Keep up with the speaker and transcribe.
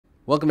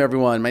Welcome,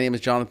 everyone. My name is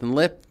Jonathan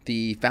Lipp,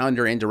 the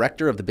founder and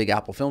director of the Big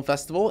Apple Film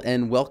Festival,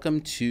 and welcome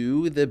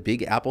to the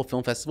Big Apple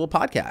Film Festival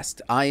podcast.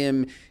 I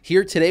am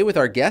here today with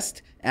our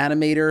guest,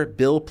 animator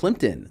Bill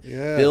Plympton.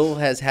 Yes. Bill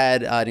has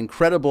had an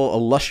incredible,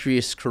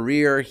 illustrious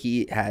career.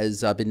 He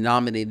has been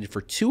nominated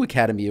for 2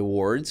 Academy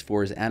Awards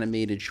for his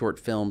animated short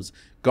films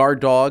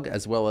Guard Dog,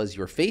 as well as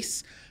Your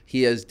Face.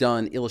 He has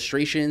done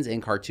illustrations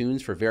and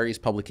cartoons for various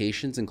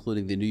publications,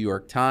 including the New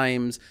York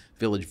Times,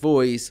 Village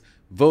Voice,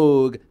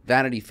 Vogue,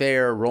 Vanity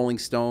Fair, Rolling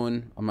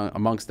Stone,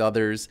 amongst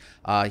others.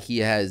 He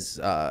has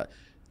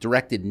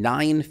directed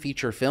 9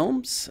 feature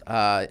films,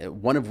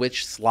 one of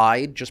which,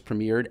 Slide, just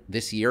premiered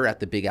this year at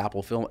the Big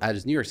Apple Film, at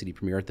his New York City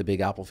premiere at the Big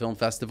Apple Film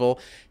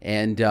Festival.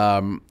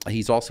 And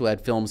he's also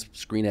had films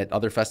screen at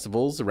other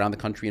festivals around the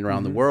country and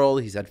around the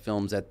world. He's had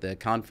films at the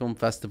Cannes Film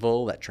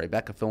Festival, at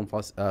Tribeca Film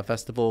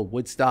Festival,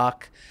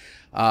 Woodstock.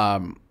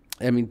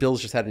 I mean,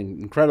 Bill's just had an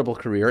incredible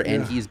career,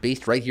 and he's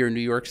based right here in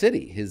New York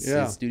City. His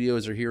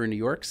studios are here in New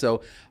York.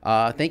 So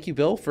thank you,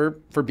 Bill,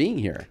 for being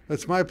here.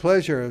 It's my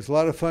pleasure. It's a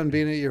lot of fun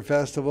being at your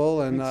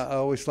festival, and I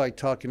always like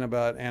talking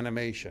about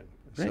animation.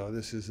 Great. So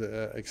this is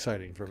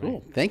exciting for me.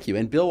 Cool. Thank you.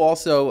 And Bill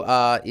also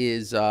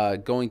is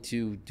going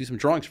to do some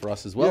drawings for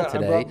us as well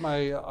today. I brought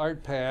my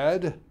art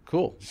pad.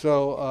 Cool.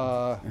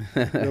 So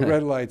the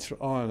red light's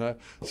on.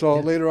 So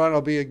later on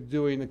I'll be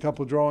doing a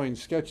couple drawing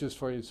sketches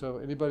for you. So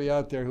anybody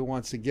out there who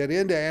wants to get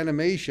into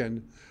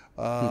animation,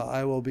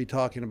 I will be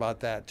talking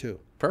about that too.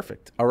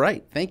 Perfect. All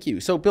right. Thank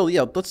you. So Bill,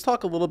 let's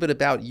talk a little bit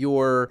about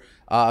your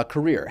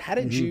career. How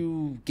did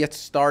you get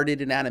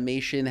started in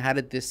animation? How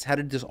did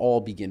this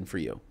all begin for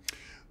you?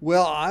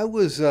 Well, I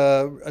was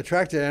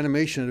attracted to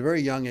animation at a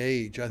very young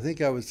age. I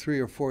think I was 3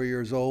 or 4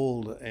 years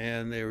old,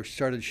 and they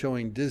started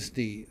showing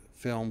Disney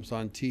films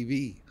on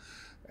TV.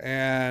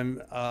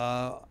 And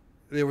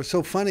they were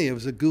so funny. It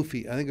was I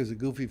think it was a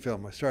goofy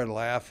film. I started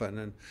laughing.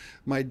 And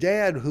my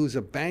dad, who's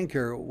a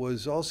banker,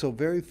 was also a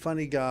very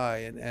funny guy.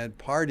 And at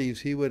parties,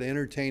 he would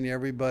entertain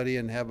everybody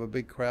and have a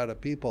big crowd of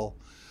people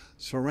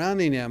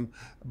surrounding him.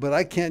 But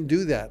I can't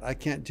do that. I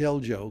can't tell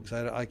jokes.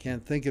 I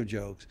can't think of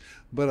jokes.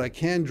 But I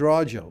can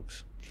draw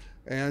jokes.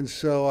 And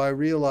so I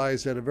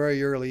realized at a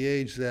very early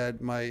age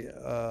that my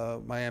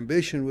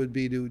ambition would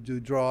be to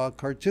draw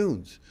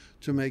cartoons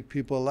to make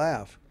people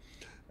laugh.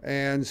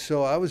 And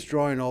so I was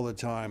drawing all the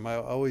time. I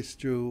always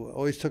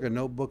took a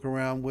notebook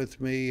around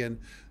with me and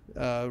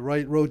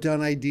wrote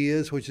down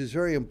ideas, which is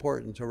very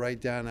important to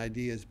write down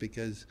ideas,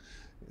 because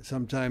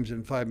sometimes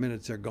in 5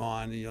 minutes they're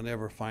gone and you'll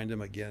never find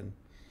them again.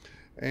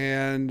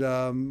 And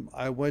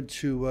I went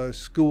to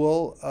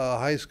school,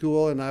 high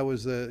school, and I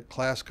was a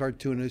class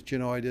cartoonist. You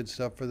know, I did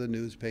stuff for the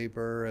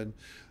newspaper and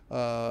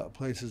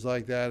places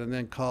like that. And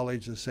then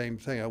college, the same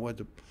thing. I went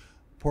to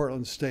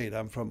Portland State.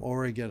 I'm from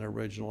Oregon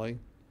originally.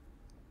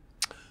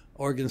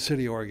 Oregon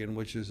City, Oregon,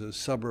 which is a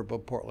suburb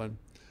of Portland.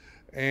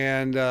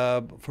 And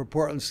for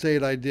Portland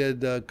State, I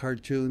did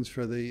cartoons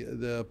for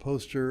the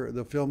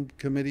film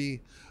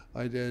committee.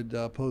 I did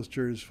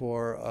posters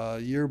for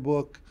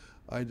yearbook.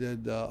 I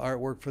did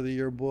artwork for the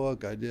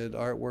yearbook. I did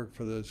artwork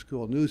for the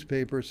school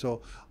newspaper.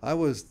 So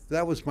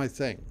that was my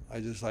thing.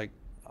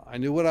 I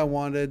knew what I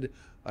wanted.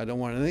 I don't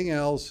want anything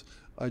else.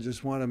 I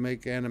just want to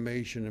make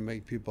animation and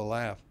make people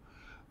laugh.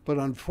 But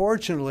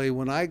unfortunately,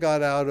 when I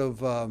got out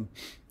of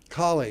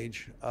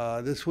college,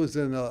 this was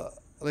in the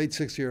late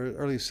 60s or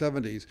early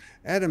 70s,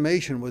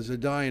 animation was a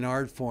dying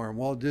art form.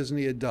 Walt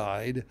Disney had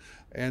died,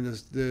 and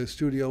the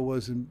studio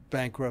was in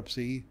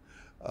bankruptcy.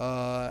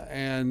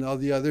 And all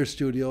the other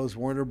studios,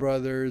 Warner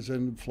Brothers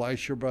and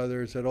Fleischer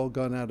Brothers, had all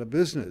gone out of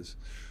business.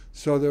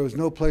 So there was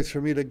no place for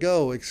me to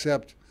go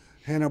except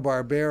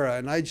Hanna-Barbera,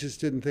 and I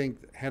just didn't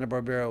think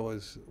Hanna-Barbera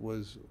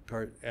was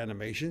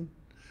animation.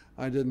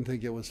 I didn't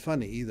think it was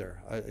funny either.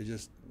 It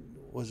just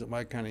wasn't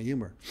my kind of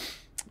humor.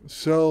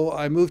 So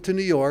I moved to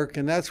New York,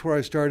 and that's where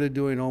I started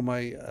doing all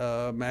my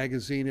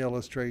magazine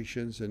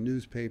illustrations and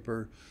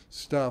newspaper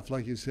stuff.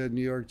 Like you said,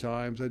 New York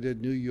Times. I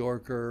did New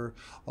Yorker,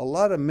 a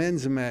lot of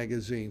men's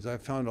magazines. I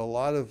found a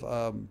lot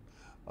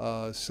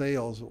of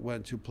sales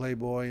went to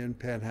Playboy and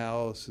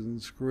Penthouse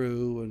and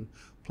Screw and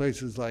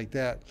places like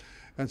that.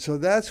 And so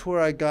that's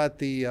where I got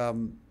the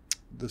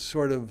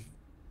sort of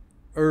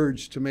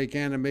urge to make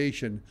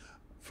animation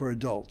for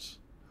adults.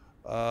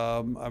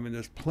 I mean,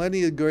 there's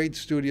plenty of great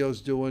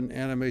studios doing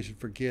animation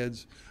for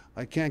kids.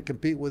 I can't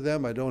compete with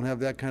them. I don't have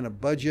that kind of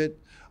budget,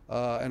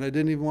 and I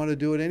didn't even want to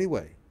do it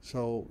anyway.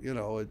 So, you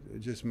know, it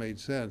just made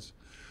sense.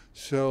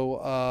 So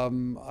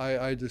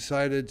I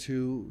decided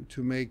to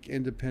make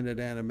independent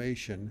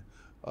animation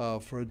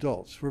for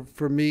adults,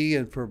 for me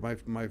and for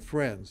my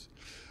friends.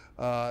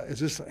 Is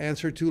this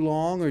answer too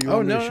long, or you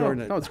want me to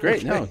shorten it? No, it's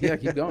great. No, yeah,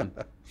 keep going.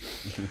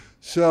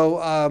 So,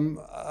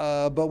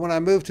 but when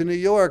I moved to New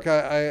York,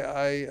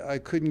 I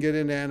couldn't get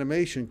into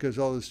animation because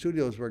all the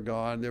studios were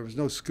gone. There was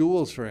no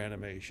schools for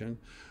animation.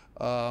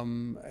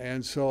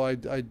 And so I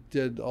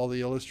did all the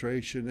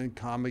illustration and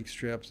comic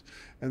strips.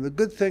 And the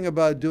good thing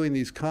about doing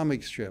these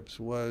comic strips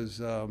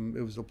was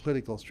it was a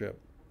political strip.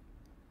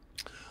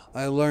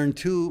 I learned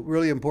two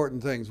really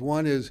important things.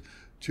 One is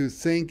to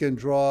think and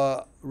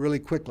draw really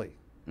quickly.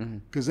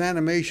 Because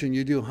animation,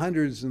 you do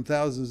hundreds and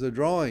thousands of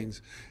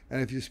drawings,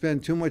 and if you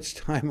spend too much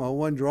time on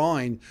one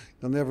drawing,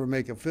 you'll never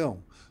make a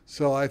film.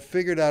 So I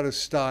figured out a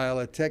style,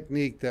 a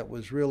technique that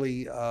was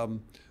really,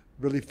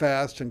 really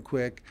fast and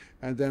quick,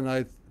 and then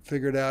I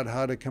figured out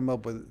how to come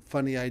up with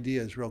funny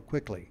ideas real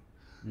quickly.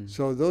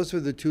 So those are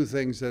the two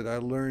things that I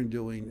learned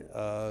doing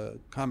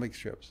comic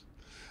strips.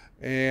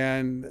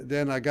 And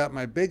then I got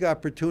my big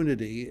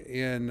opportunity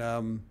in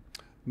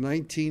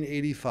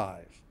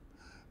 1985.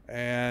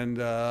 And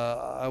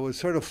I was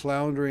sort of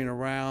floundering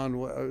around.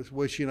 I was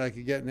wishing I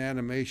could get an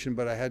animation,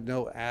 but I had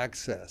no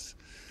access.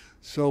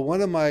 So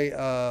one of my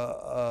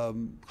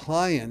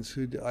clients,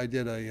 who I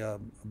did a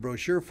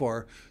brochure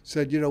for,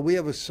 said, you know, we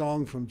have a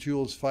song from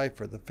Jules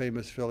Feiffer, the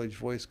famous Village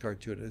Voice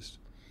cartoonist,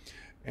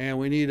 and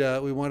we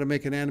want to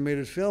make an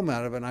animated film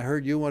out of it. And I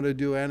heard you want to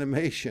do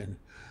animation.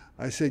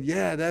 I said,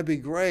 yeah, that'd be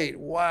great.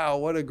 Wow,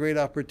 what a great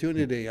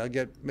opportunity. I'll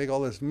make all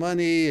this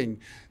money and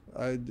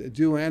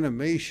do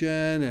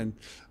animation. And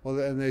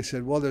they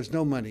said, well, there's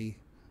no money.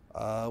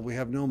 We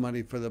have no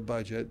money for the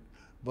budget,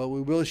 but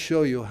we will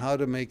show you how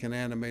to make an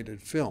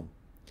animated film.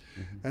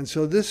 And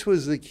so this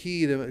was the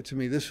key to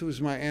me. This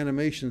was my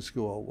animation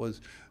school,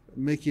 was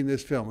making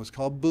this film. It was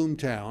called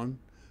Boomtown.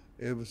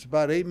 It was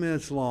about 8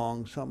 minutes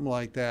long, something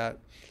like that.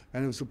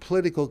 And it was a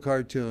political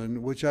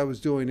cartoon, which I was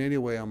doing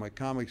anyway on my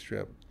comic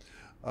strip,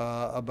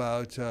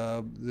 about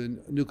the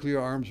nuclear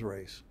arms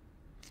race.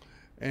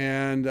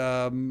 And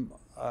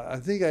I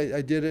think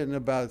I did it in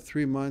about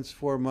 3 months,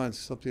 4 months,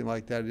 something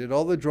like that. I did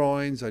all the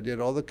drawings, I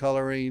did all the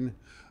coloring,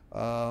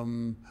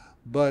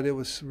 but it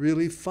was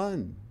really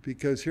fun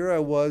because here I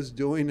was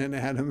doing an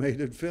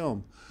animated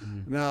film.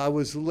 Now, I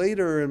was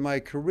later in my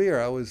career,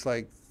 I was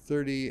like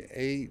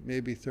 38,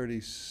 maybe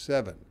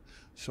 37.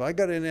 So I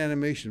got into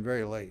animation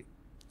very late.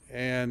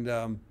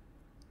 And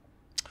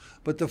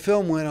but the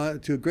film went on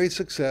to great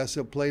success.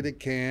 It played at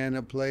Cannes,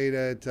 it played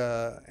at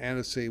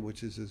Annecy,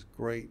 which is this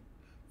great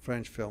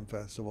French film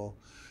festival.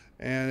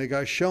 And it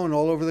got shown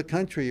all over the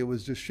country. It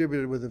was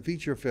distributed with a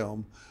feature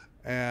film,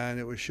 and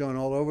it was shown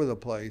all over the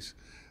place.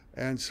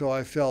 And so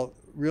I felt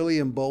really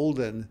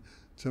emboldened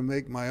to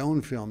make my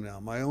own film now,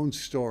 my own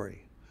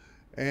story.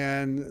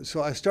 And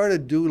so I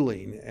started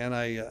doodling, and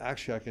I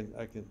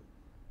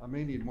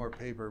may need more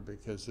paper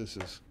because this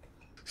is.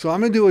 So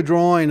I'm going to do a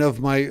drawing of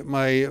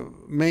my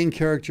main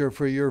character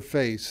for Your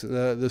Face,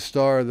 the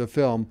star of the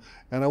film,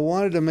 and I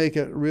wanted to make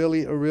it a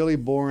really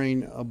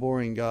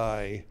boring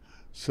guy.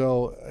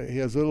 So he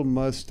has a little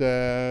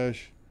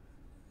mustache.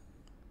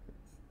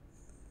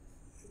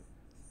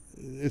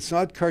 It's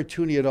not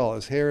cartoony at all.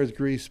 His hair is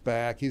greased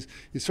back. He's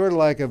sort of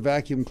like a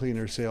vacuum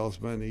cleaner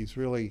salesman. He's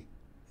really.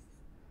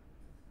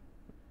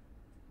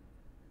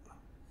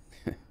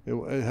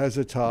 It has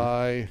a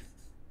tie.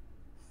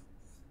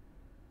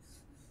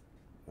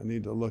 I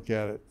need to look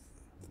at it.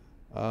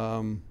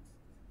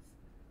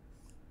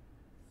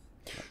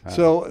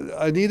 So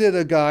I needed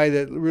a guy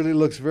that really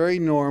looks very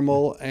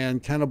normal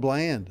and kind of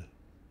bland,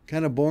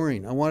 kind of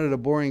boring. I wanted a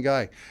boring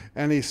guy.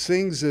 And he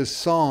sings this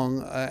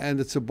song, and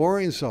it's a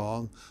boring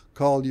song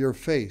called Your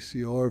Face.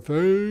 Your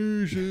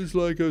face is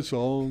like a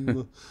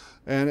song.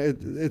 And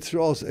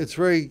it's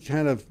very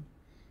kind of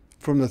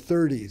from the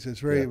 30s. It's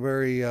very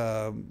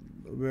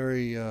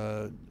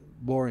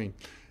boring.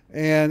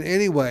 And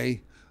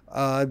anyway,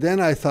 then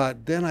I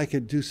thought, then I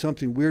could do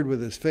something weird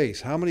with his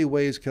face. How many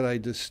ways could I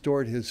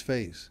distort his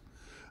face?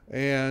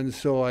 And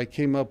so I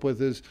came up with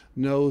his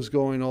nose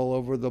going all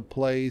over the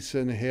place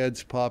and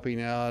heads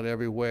popping out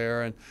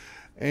everywhere.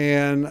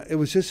 And it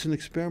was just an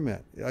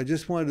experiment. I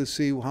just wanted to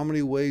see how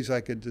many ways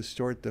I could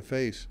distort the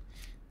face.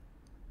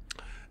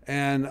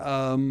 And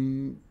I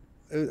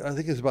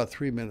think it's about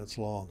 3 minutes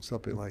long,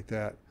 something like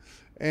that.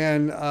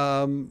 And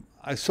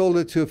I sold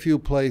it to a few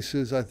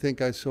places. I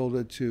think I sold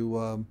it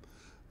to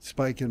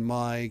Spike and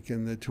Mike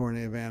and the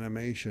Tourney of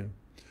Animation.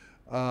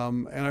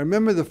 And I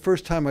remember the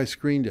first time I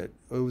screened it.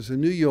 It was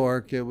in New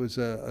York. It was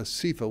a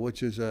CIFA,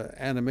 which is an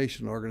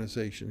animation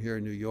organization here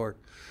in New York.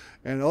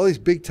 And all these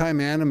big-time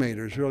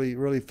animators,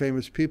 really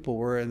famous people,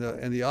 were in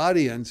the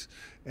audience,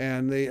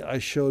 and I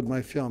showed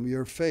my film,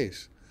 Your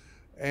Face.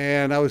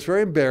 And I was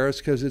very embarrassed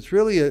because it's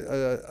really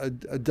a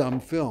dumb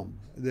film.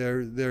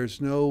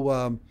 There's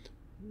no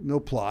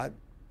plot.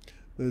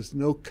 There's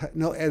no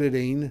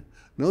editing,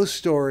 no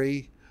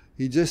story.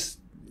 He just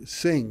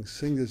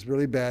sings this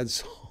really bad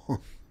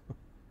song.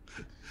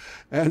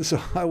 And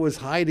so I was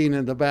hiding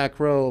in the back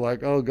row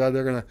like, oh God,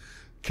 they're going to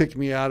kick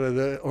me out of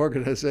the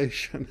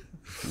organization.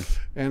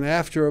 And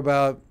after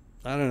about,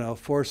 I don't know,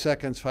 4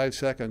 seconds, 5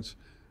 seconds,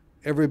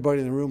 everybody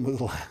in the room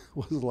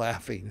was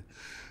laughing.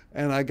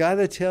 And I got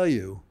to tell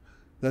you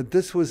that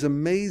this was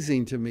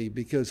amazing to me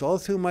because all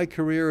through my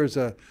career as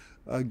a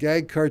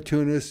gag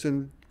cartoonist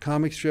and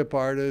comic strip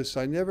artist,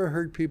 I never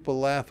heard people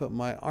laugh at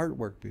my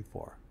artwork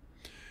before.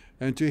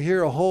 And to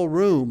hear a whole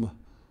room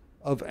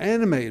of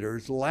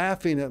animators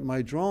laughing at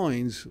my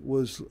drawings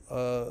was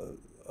a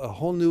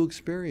whole new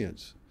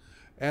experience.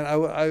 And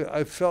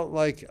I felt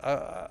like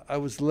I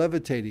was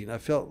levitating. I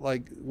felt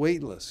like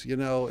weightless. You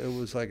know, it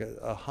was like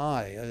a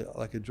high,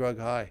 like a drug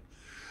high.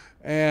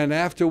 And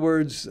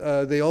afterwards,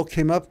 they all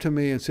came up to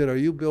me and said, "Are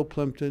you Bill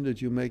Plympton?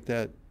 Did you make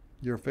that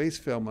Your Face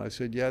film?" And I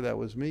said, "Yeah, that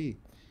was me."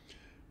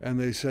 And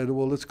they said,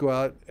 "Well, let's go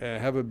out and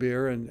have a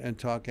beer and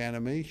talk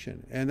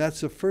animation." And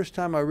that's the first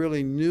time I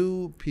really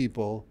knew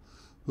people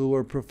who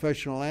were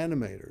professional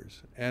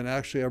animators. And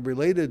actually, I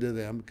related to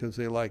them because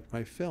they liked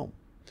my film.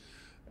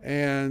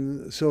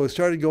 And so I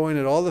started going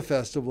at all the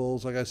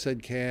festivals, like I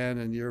said, Cannes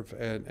and Europe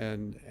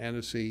and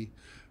Annecy.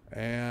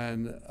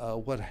 And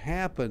what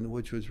happened,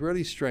 which was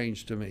really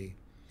strange to me,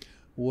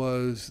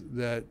 was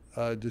that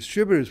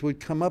distributors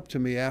would come up to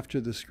me after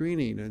the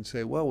screening and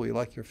say, "Well, we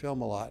like your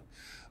film a lot.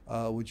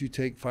 Would you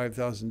take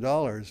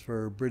 $5,000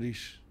 for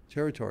British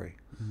territory?"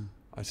 Mm-hmm.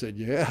 I said,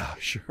 "Yeah,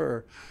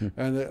 sure."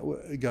 And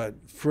it got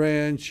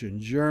French and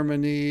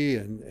Germany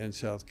and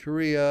South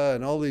Korea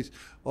and all these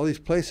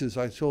places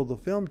I sold the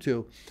film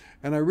to.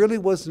 And I really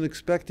wasn't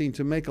expecting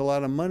to make a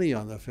lot of money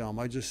on the film.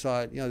 I just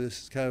thought,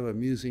 this is kind of an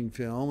amusing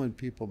film and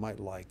people might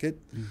like it.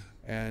 Mm.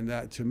 And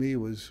that to me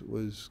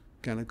was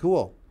kind of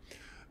cool.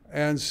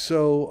 And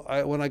so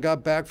when I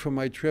got back from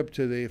my trip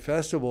to the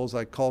festivals,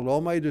 I called all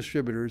my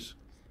distributors,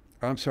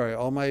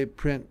 all my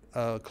print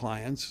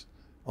clients,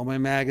 all my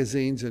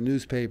magazines and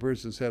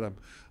newspapers, and said,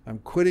 I'm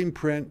quitting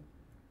print.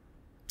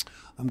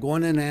 I'm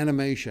going into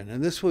animation.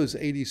 And this was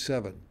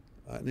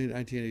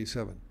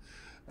 1987.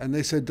 And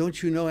they said,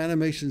 "Don't you know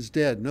animation's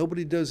dead?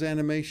 Nobody does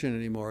animation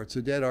anymore. It's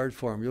a dead art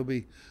form. You'll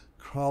be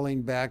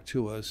crawling back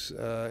to us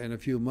in a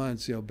few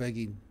months,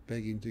 begging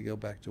to go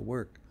back to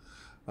work."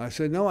 I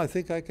said, "No, I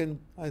think I can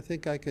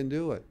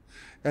do it."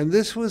 And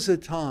this was a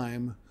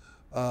time,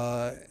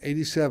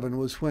 87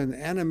 was when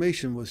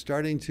animation was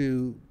starting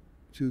to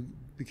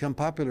become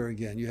popular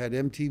again. You had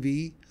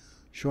MTV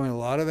showing a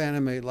lot of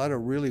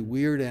really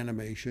weird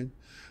animation.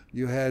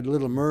 You had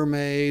Little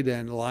Mermaid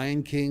and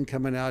Lion King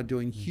coming out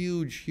doing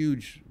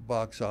huge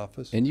box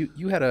office. And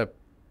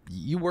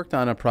you worked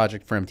on a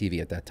project for MTV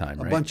at that time,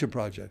 right? A bunch of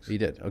projects. You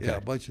did, okay. Yeah,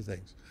 a bunch of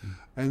things.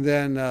 And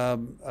then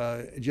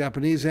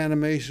Japanese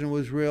animation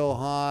was real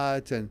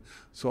hot, and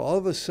so all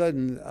of a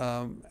sudden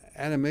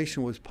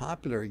animation was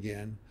popular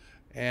again,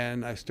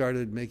 and I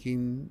started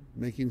making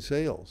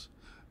sales,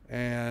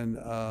 and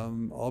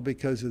all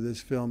because of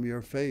this film,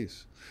 Your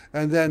Face.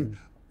 And then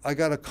I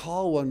got a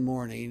call one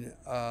morning.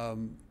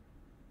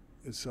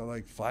 It's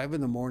like 5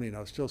 in the morning.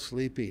 I was still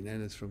sleeping,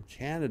 and it's from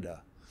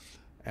Canada,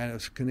 and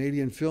it's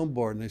Canadian Film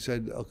Board, and they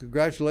said, "Oh,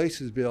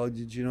 congratulations, Bill!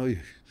 Did you know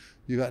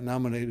you got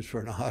nominated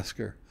for an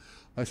Oscar?"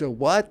 I said,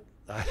 "What?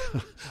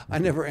 I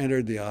never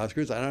entered the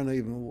Oscars. I don't know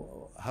even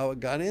how it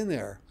got in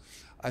there."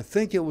 I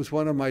think it was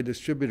one of my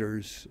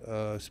distributors,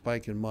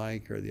 Spike and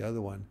Mike, or the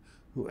other one,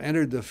 who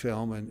entered the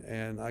film,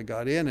 and I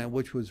got in it,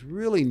 which was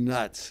really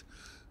nuts,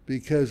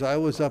 because I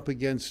was up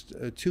against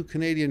 2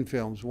 Canadian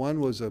films. One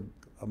was a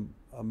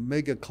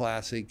mega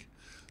classic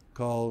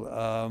called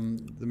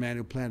The Man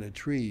Who Planted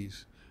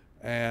Trees,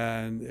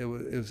 and it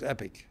was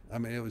epic. I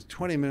mean, it was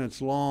 20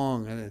 minutes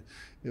long, and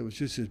it was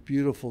just this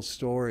beautiful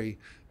story.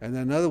 And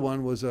then another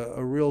one was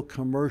a real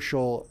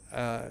commercial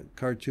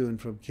cartoon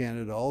from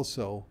Canada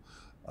also,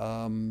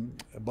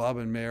 Bob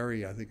and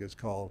Mary, I think it's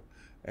called.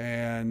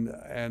 And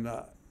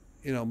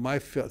my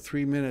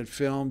 3-minute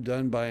film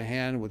done by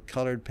hand with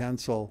colored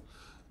pencil.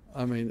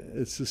 I mean,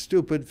 it's a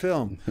stupid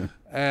film.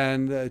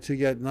 And to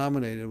get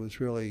nominated was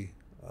really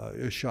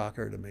a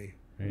shocker to me.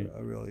 Right.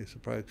 Really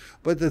surprised.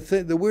 But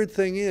the weird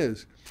thing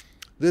is,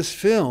 this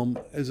film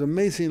has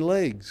amazing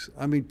legs.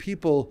 I mean,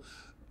 people,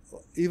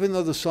 even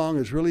though the song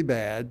is really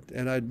bad,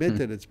 and I admit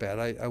that it's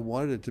bad, I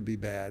wanted it to be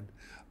bad,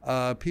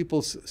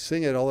 people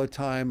sing it all the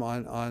time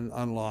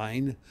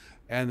online,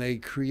 and they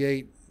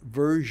create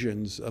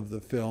versions of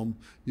the film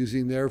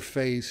using their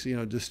face,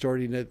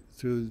 distorting it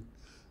through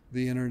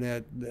the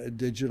internet,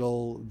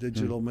 digital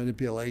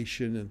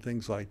manipulation and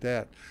things like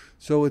that.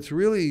 So it's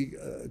really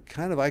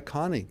kind of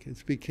iconic.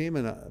 It's became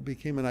an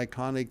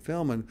iconic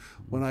film. And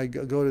when I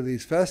go to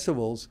these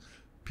festivals,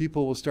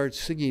 people will start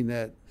singing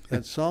that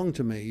song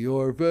to me.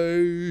 Your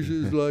face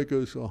is like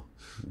a song.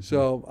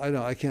 So I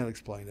know I can't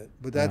explain it,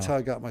 but that's how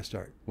I got my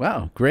start.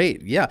 Wow,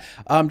 great, yeah.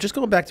 Just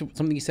going back to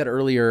something you said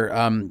earlier,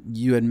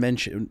 you had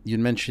mentioned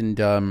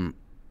that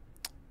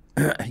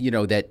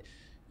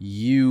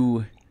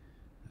you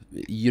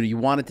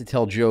wanted to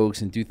tell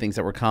jokes and do things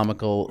that were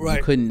comical. Right.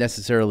 You couldn't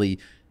necessarily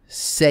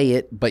say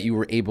it, but you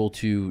were able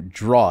to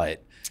draw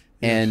it.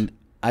 Yes. And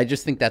I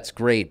just think that's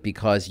great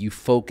because you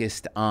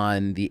focused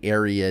on the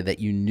area that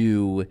you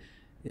knew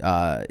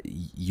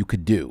you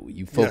could do.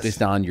 You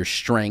focused on your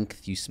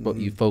strength. You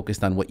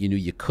focused on what you knew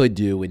you could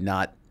do, and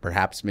not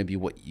perhaps maybe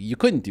what you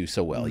couldn't do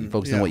so well. You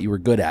focused on what you were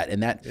good at,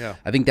 and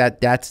I think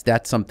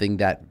that's something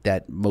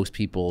that most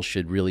people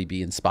should really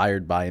be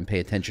inspired by and pay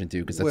attention to,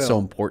 because that's so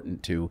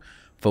important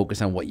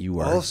focus on what you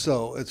are.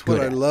 Also, it's what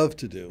I love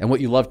to do. And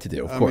what you love to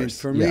do, of course. I mean,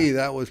 for me,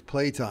 that was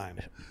playtime.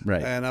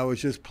 Right. And I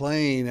was just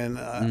playing, and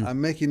I'm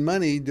making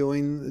money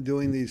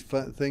doing these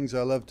fun things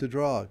I love to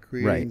draw,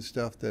 creating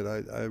stuff that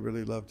I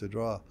really love to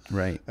draw.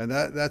 Right. And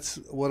that's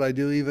what I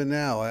do even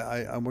now.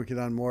 I'm working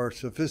on more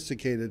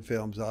sophisticated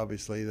films,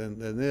 obviously,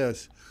 than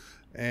this.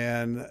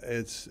 And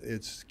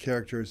it's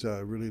characters I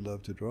really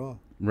love to draw.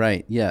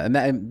 Right. Yeah.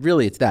 And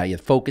really, it's that you're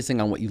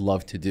focusing on what you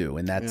love to do,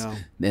 and that's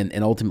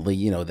and ultimately,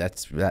 you know,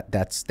 that's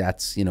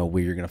you know,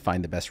 where you're going to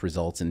find the best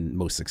results and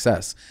most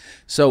success.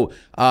 So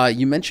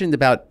you mentioned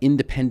about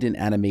independent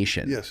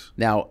animation. Yes.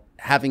 Now,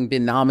 having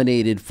been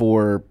nominated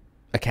for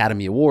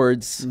Academy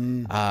Awards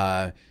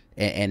and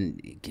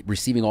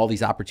receiving all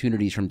these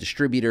opportunities from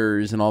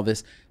distributors and all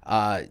this,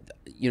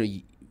 you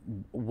know.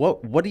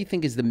 What do you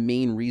think is the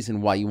main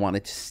reason why you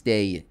wanted to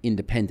stay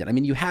independent? I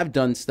mean, you have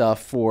done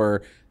stuff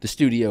for the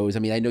studios. I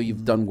mean, I know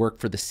you've done work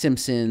for The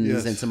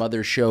Simpsons and some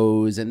other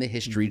shows and the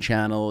History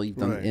Channel. You've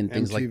done and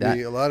things MTV, like that.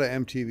 A lot of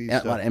MTV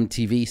stuff. A lot of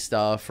MTV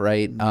stuff,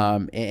 right?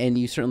 And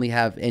you certainly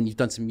have, and you've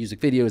done some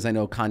music videos. I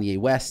know Kanye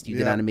West, you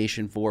did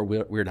animation for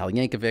Weird Al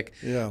Yankovic.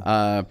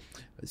 Yeah.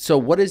 So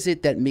what is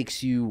it that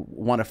makes you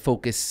want to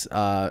focus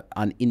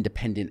on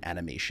independent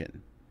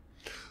animation?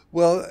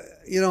 Well,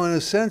 you know, in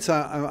a sense,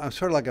 I'm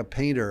sort of like a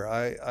painter.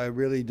 I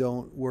really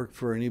don't work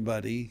for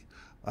anybody.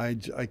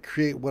 I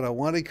create what I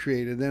want to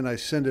create, and then I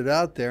send it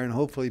out there, and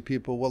hopefully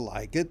people will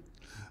like it,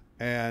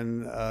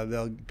 and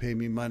they'll pay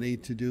me money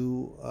to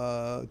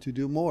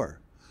do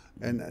more,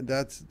 and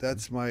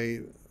that's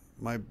my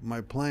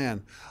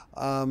plan.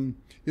 You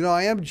know,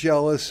 I am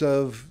jealous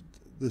of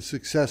the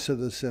success of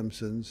The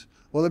Simpsons.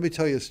 Well, let me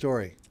tell you a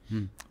story,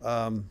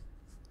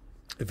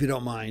 if you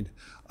don't mind.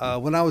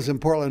 When I was in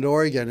Portland,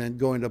 Oregon, and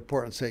going to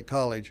Portland State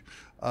College,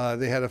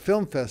 they had a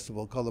film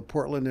festival called the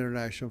Portland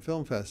International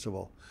Film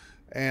Festival.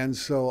 And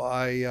so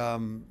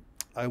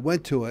I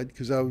went to it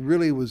because I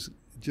really was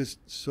just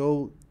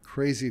so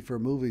crazy for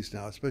movies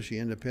now, especially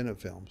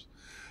independent films.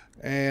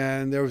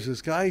 And there was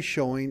this guy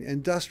showing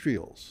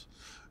industrials.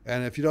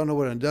 And if you don't know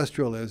what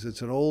industrial is,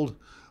 it's an old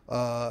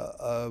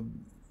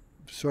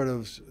sort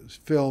of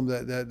film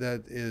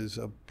that is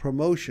a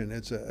promotion.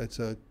 It's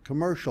a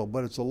commercial,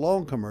 but it's a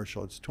long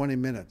commercial. It's 20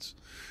 minutes.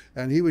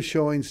 And he was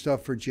showing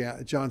stuff for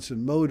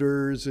Johnson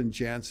Motors and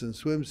Janssen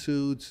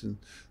swimsuits and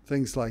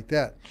things like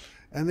that.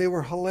 And they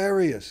were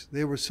hilarious.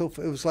 They were it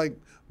was like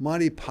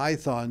Monty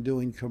Python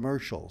doing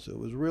commercials. It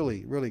was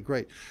really, really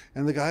great.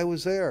 And the guy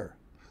was there.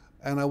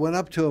 And I went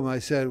up to him. I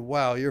said,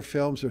 "Wow, your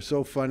films are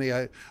so funny.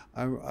 I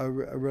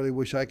really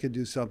wish I could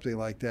do something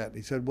like that." And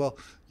he said, "Well,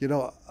 you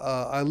know,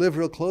 I live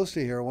real close to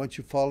here. Why don't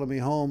you follow me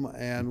home,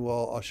 and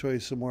I'll show you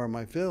some more of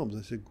my films."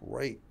 I said,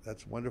 "Great,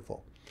 that's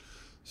wonderful."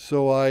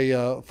 So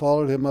I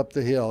followed him up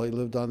the hill. He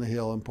lived on the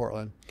hill in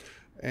Portland.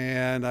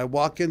 And I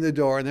walk in the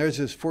door, and there's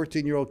this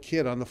 14-year-old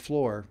kid on the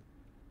floor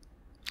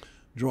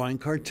drawing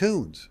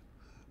cartoons.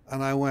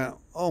 And I went,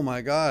 "Oh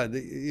my God,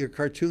 your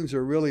cartoons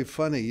are really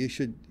funny. You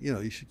should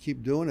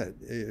keep doing it.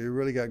 You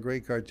really got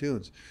great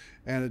cartoons."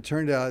 And it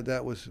turned out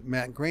that was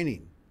Matt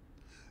Groening,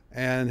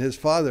 and his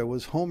father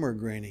was Homer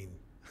Groening,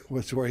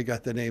 was where he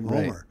got the name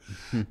Homer.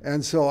 Right.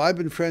 And so I've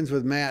been friends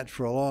with Matt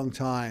for a long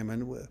time,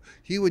 and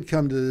he would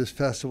come to this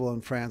festival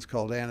in France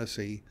called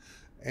Annecy,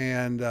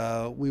 and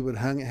we would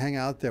hang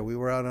out there. We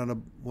were out on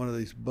one of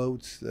these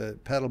boats,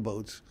 paddle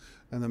boats,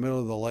 in the middle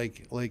of the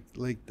Lake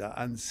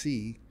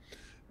Annecy.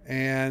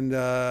 And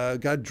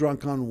got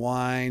drunk on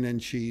wine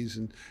and cheese.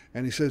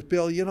 And he says,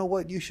 "Bill, you know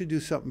what? You should do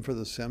something for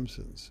The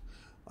Simpsons."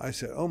 I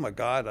said, "Oh, my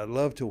God, I'd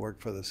love to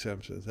work for The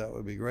Simpsons. That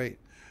would be great."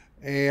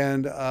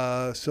 And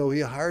so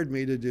he hired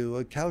me to do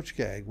a couch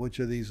gag, which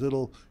are these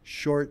little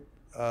short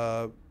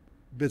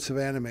bits of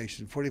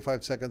animation,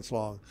 45 seconds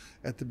long,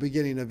 at the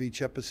beginning of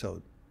each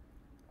episode.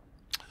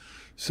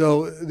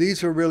 So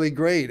these are really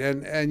great.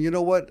 And you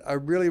know what? I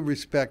really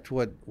respect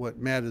what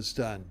Matt has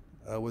done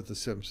with The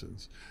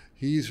Simpsons.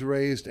 He's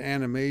raised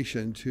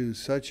animation to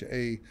such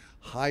a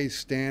high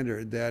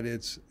standard that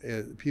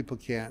people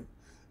can't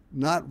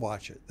not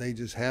watch it. They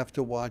just have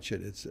to watch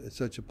it. It's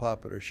such a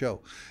popular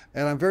show.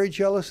 And I'm very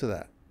jealous of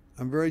that.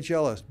 I'm very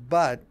jealous.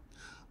 But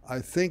I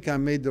think I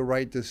made the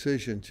right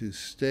decision to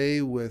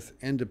stay with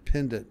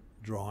independent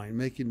drawing,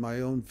 making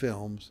my own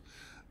films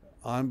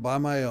by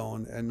my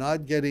own, and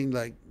not getting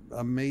like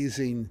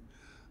amazing,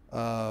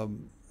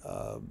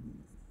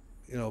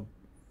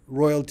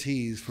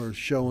 royalties for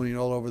showing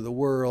all over the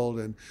world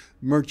and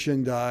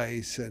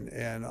merchandise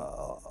and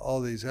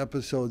all these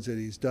episodes that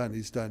he's done.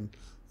 He's done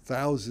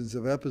thousands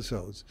of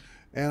episodes.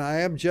 And I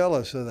am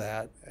jealous of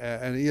that.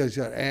 And he's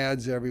got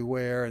ads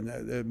everywhere, and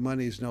the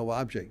money's no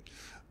object.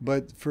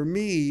 But for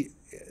me,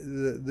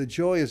 the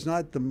joy is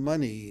not the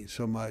money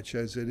so much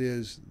as it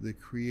is the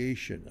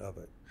creation of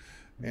it.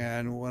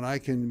 And when I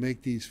can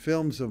make these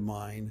films of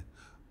mine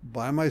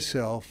by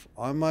myself,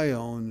 on my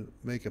own,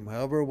 make them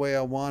however way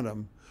I want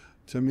them,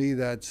 to me,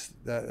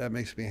 that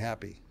makes me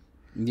happy.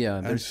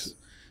 Yeah,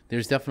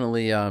 there's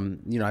definitely,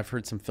 I've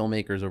heard some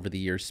filmmakers over the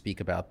years speak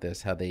about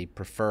this, how they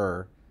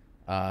prefer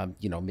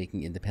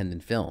making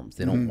independent films.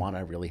 They don't want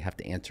to really have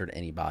to answer to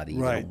anybody.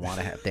 Right. They don't want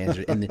to have to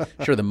answer. And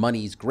sure, the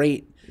money's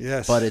great.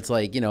 Yes. But it's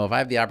like, if I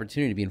have the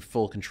opportunity to be in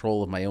full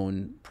control of my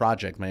own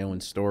project, my own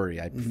story,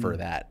 I prefer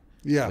that.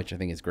 Yeah. Which I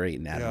think is great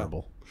and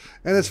admirable.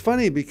 And it's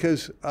funny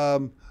because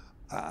I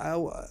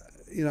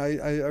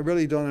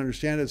really don't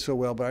understand it so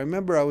well. But I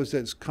remember I was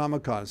at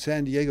Comic-Con,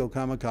 San Diego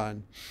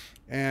Comic-Con,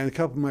 and a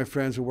couple of my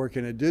friends were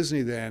working at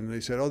Disney then. And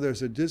they said, "Oh,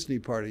 there's a Disney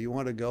party. You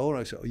want to go?" And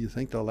I said, "Oh, you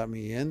think they'll let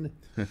me in?"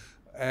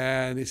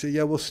 And he said,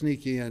 "Yeah, we'll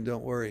sneak you in.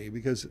 Don't worry,"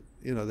 because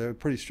they're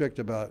pretty strict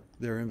about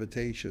their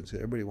invitations.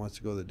 Everybody wants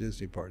to go to the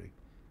Disney party.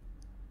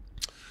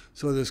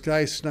 So this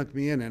guy snuck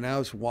me in, and I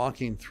was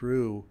walking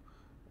through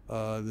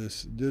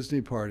this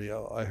Disney party.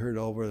 I heard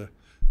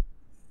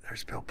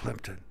there's Bill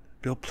Plympton.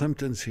 Bill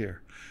Plympton's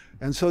here,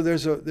 and so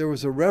there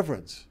was a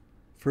reverence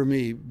for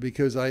me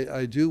because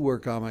I do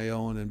work on my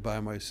own and by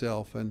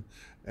myself, and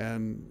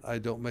I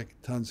don't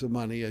make tons of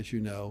money, as you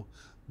know,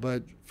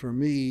 but for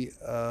me.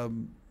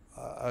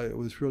 I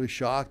was really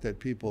shocked that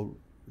people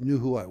knew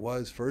who I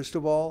was, first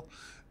of all,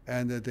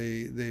 and that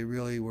they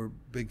really were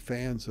big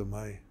fans of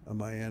my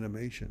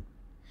animation.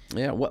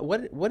 Yeah.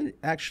 What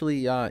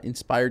actually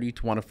inspired you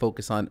to want to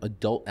focus on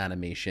adult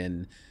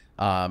animation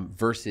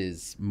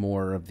versus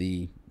more of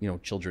the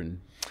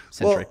children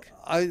centric?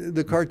 Well,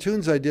 the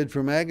cartoons I did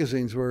for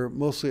magazines were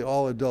mostly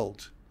all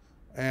adult,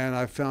 and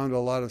I found a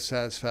lot of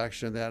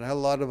satisfaction in that. I had a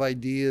lot of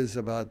ideas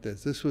about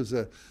this. This was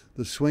the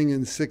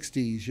swinging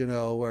 '60s,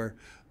 where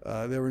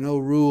there were no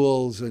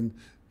rules and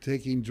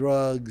taking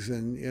drugs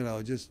and,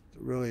 just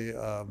really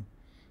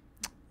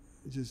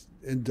just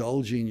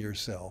indulging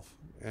yourself.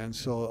 And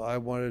so I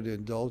wanted to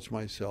indulge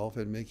myself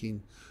in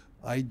making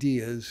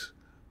ideas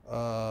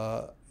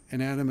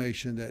in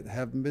animation that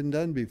haven't been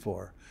done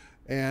before.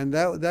 And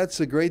that's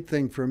a great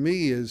thing for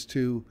me is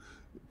to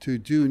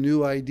do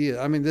new ideas.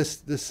 I mean,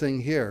 this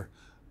thing here,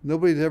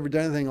 nobody's ever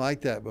done anything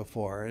like that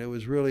before. And it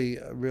was really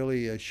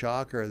a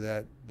shocker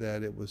that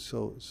it was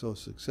so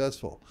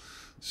successful.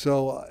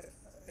 So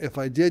if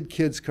I did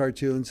kids'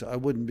 cartoons, I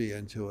wouldn't be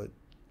into it.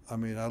 I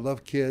mean, I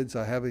love kids.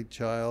 I have a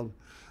child.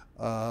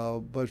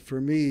 But for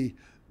me,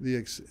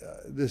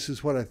 this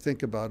is what I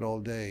think about all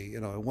day.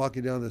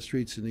 Walking down the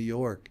streets in New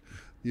York,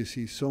 you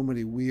see so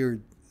many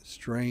weird,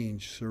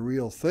 strange,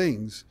 surreal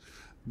things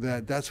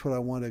that's what I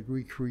want to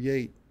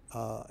recreate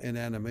in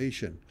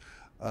animation.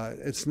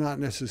 It's not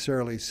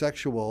necessarily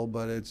sexual,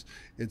 but it's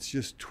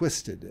just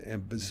twisted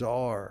and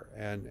bizarre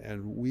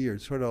and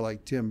weird, sort of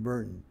like Tim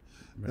Burton.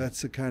 Right.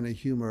 That's the kind of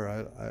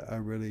humor I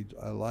really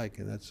like,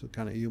 and that's the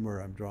kind of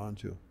humor I'm drawn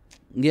to.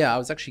 Yeah, I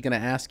was actually going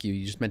to ask you.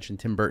 You just mentioned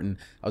Tim Burton.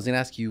 I was going to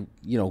ask you,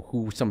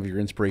 who some of your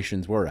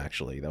inspirations were.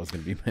 Actually, that was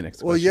going to be my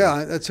next question. Well,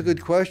 yeah, that's a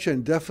good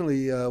question.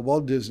 Definitely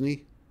Walt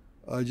Disney,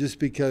 just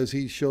because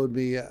he showed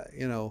me,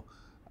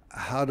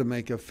 how to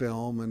make a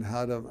film and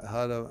how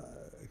to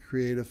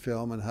create a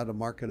film and how to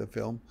market a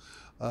film.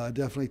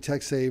 Definitely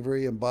Tex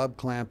Avery and Bob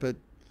Clampett,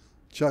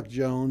 Chuck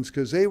Jones,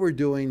 because they were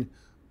doing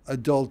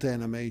adult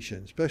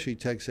animation, especially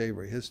Tex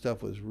Avery. His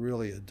stuff was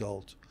really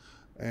adult,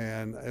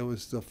 and it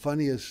was the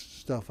funniest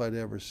stuff I'd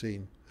ever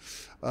seen.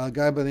 A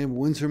guy by the name of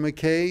Winsor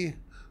McKay,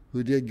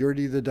 who did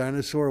Gertie the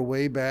Dinosaur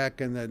way back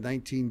in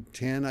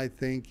 1910, I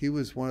think. He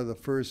was one of the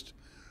first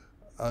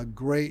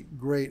great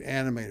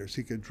animators.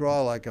 He could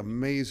draw like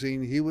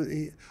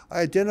amazing. I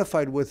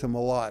identified with him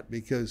a lot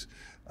because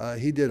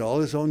he did all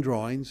his own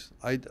drawings.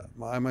 I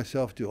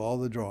myself do all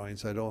the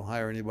drawings. I don't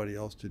hire anybody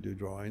else to do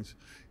drawings.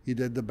 He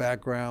did the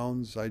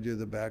backgrounds. I do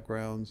the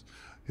backgrounds.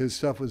 His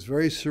stuff was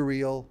very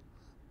surreal,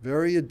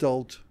 very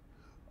adult,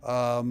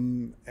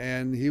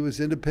 and he was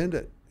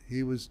independent.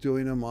 He was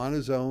doing them on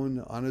his own,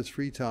 on his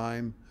free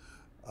time,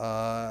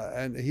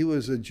 and he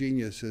was a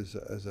genius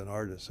as an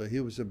artist. So he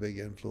was a big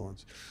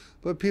influence.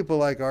 But people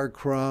like Art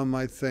Crumb,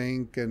 I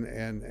think, and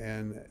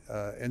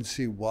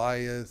N.C.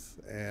 Wyeth,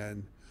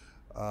 and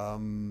I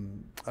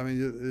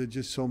mean, there are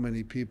just so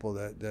many people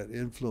that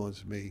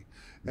influenced me.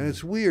 And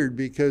it's weird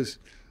because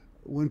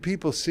when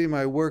people see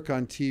my work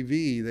on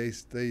TV,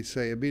 they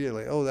say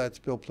immediately, "Oh, that's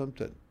Bill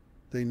Plympton."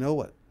 They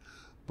know it,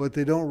 but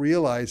they don't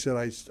realize that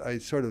I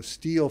sort of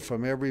steal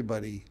from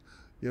everybody.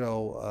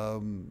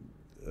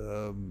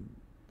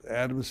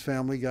 Addams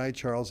Family Guy,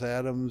 Charles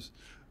Addams,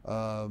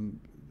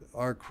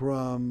 Art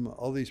Crumb,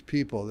 all these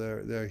people.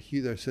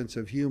 Their sense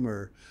of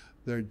humor,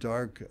 their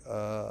dark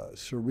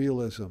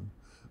surrealism,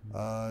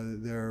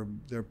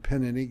 their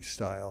pen and ink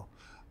style.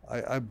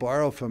 I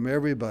borrow from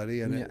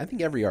everybody, and I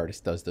think every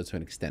artist does to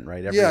an extent,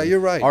 right? Yeah, you're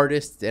right.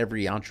 Artist,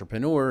 every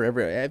entrepreneur,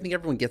 I think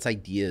everyone gets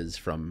ideas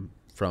from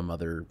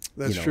other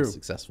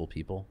successful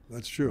people.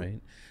 That's true.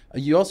 Right?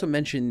 You also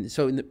mentioned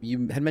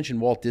you had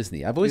mentioned Walt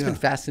Disney. I've always been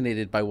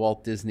fascinated by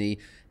Walt Disney.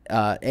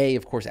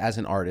 Of course, as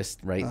an artist,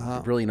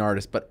 right? Brilliant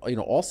artist, but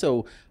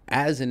also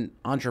as an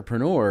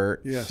entrepreneur,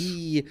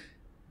 he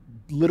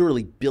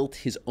literally built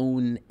his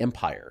own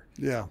empire.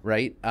 Yeah.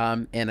 Right.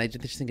 And I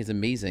just think it's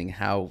amazing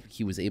how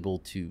he was able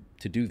to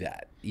do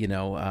that. He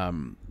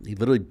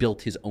literally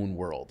built his own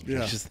world, which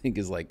I just think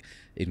is like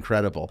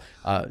incredible.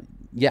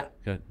 Yeah.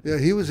 Good. Yeah,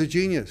 he was a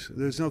genius.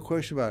 There's no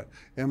question about it.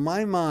 In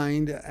my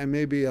mind, and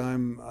maybe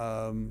I'm,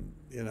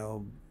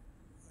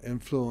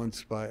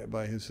 influenced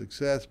by his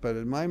success, but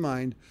in my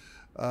mind,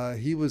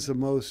 he was the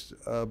most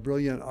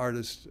brilliant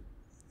artist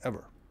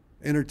ever.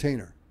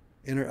 Entertainer.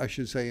 I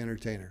should say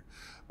entertainer.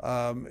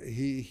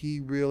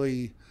 He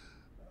really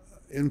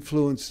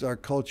influenced our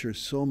culture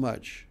so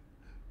much,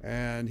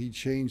 and he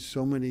changed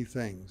so many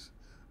things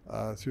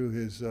through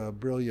his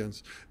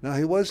brilliance. Now,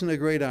 he wasn't a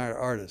great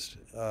artist,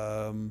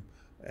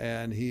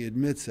 and he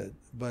admits it,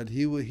 but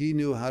he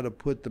knew how to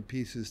put the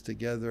pieces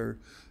together,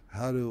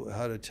 how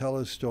to tell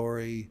a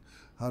story,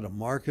 how to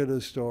market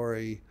a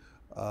story,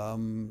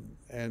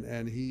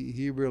 and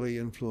he really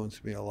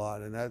influenced me a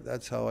lot, and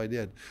that's how I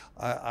did.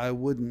 I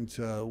wouldn't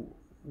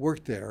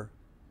work there.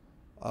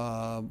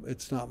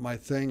 It's not my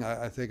thing.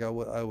 I think I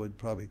would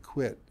probably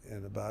quit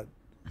in about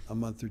a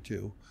month or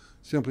two,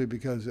 simply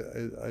because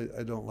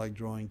I don't like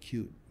drawing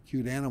cute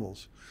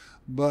animals.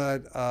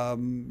 But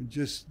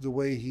just the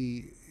way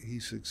he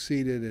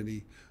succeeded, and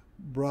he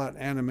brought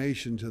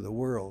animation to the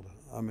world.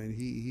 I mean,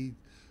 he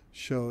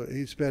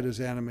spread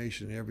his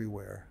animation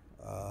everywhere,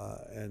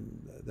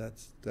 and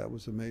that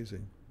was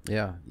amazing.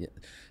 Yeah,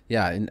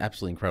 and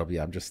absolutely incredible.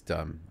 Yeah,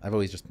 I've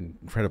always just been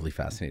incredibly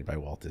fascinated by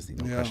Walt Disney,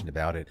 no question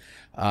about it.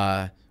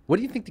 What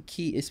do you think the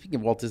key is? Speaking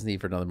of Walt Disney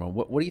for another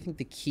moment, what do you think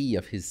the key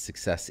of his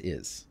success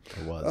is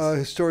or was?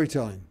 His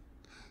storytelling.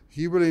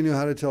 He really knew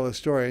how to tell a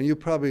story, and you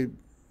probably,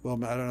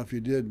 well, I don't know if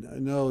you did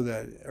know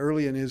that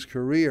early in his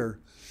career,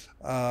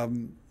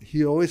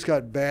 he always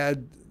got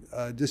bad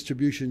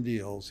distribution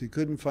deals. He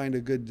couldn't find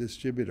a good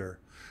distributor.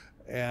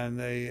 And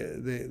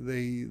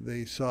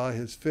they saw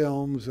his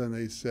films, and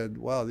they said,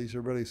 wow, these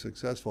are really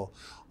successful.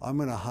 I'm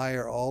going to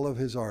hire all of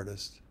his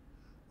artists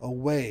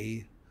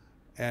away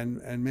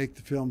and make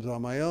the films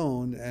on my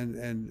own,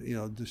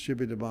 and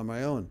distribute them on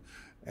my own.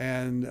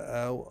 And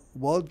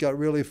Walt got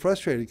really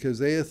frustrated because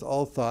they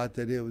all thought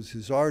that it was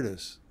his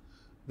artists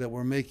that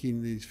were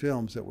making these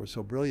films that were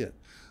so brilliant.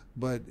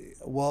 But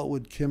Walt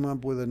would come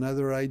up with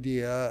another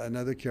idea,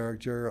 another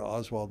character,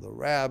 Oswald the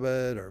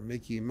Rabbit or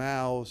Mickey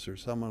Mouse or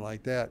someone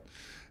like that,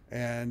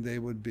 and they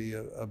would be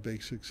a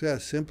big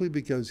success simply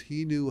because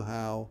he knew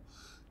how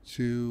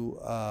to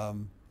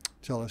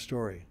tell a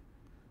story.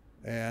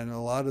 And a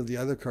lot of the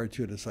other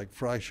cartoonists, like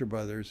Fleischer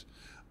Brothers,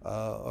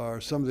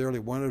 or some of the early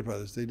Warner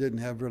Brothers, they didn't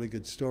have really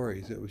good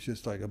stories. It was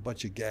just like a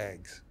bunch of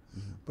gags.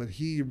 Mm-hmm. But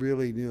he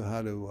really knew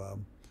how to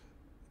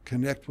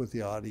connect with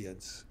the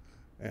audience.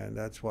 And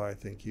that's why I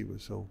think he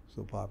was so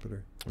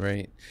popular.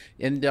 Right.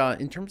 And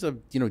in terms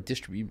of, one of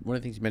the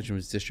things you mentioned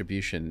was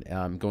distribution.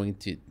 Going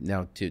to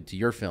now to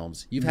your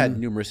films, you've had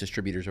numerous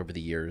distributors over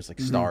the years, like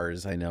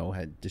Stars, I know,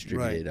 had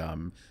distributed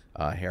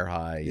Hair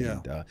High.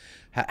 Yeah. And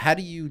how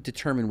do you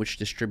determine which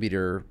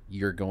distributor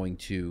you're going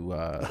to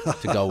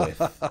go with?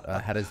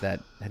 How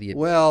do you?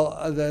 Well,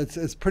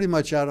 it's pretty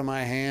much out of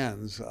my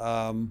hands.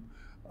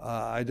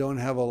 I don't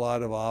have a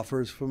lot of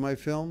offers for my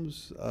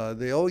films.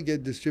 They always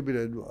get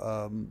distributed.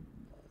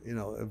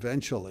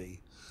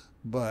 Eventually.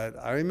 But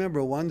I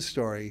remember one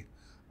story.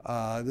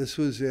 This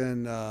was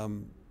in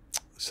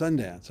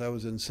Sundance. I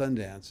was in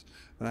Sundance,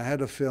 and I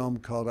had a film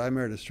called I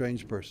Married a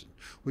Strange Person,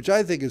 which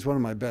I think is one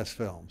of my best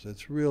films.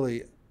 It's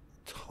really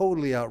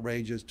totally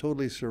outrageous,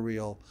 totally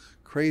surreal,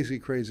 crazy,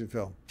 crazy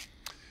film.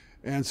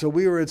 And so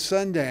we were at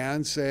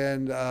Sundance,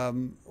 and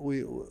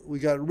we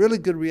got really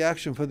good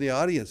reaction from the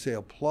audience. They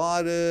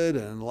applauded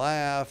and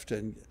laughed,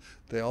 and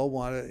they all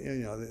wanted,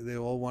 they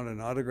all wanted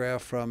an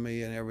autograph from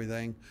me and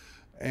everything.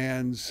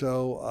 And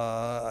so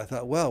I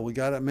thought, well, we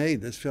got it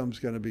made. This film's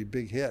going to be a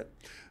big hit.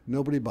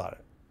 Nobody bought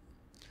it.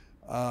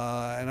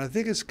 And I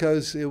think it's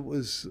because it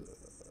was,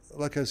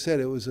 like I said,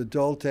 it was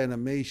adult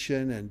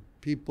animation, and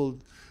people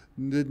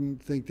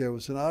didn't think there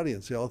was an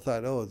audience. They all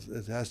thought, oh,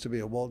 it has to be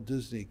a Walt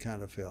Disney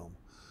kind of film.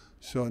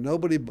 So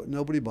nobody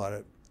bought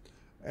it.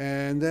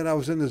 And then I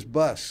was in this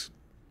bus.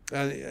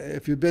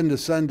 If you've been to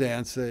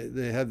Sundance,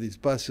 they have these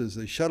buses,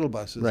 these shuttle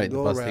buses. Right, that the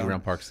go bus thing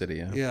around Park City,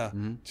 yeah. Yeah,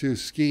 Mm-hmm. to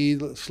ski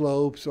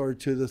slopes or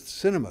to the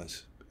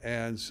cinemas.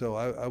 And so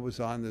I was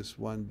on this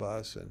one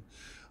bus, and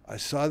I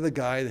saw the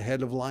guy, the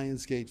head of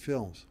Lionsgate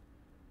Films.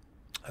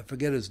 I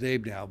forget his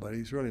name now, but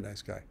he's a really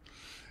nice guy.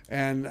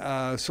 And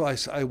so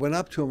I went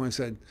up to him and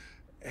said,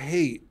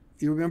 hey,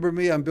 you remember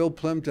me? I'm Bill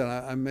Plympton.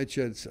 I met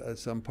you at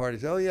some party.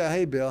 He said, oh, yeah,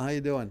 hey, Bill, how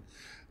you doing?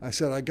 I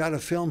said, I got a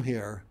film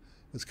here.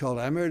 It's called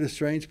I Married a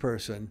Strange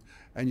Person,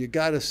 and you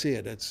got to see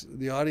it.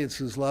 The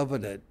audience is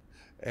loving it.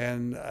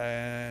 And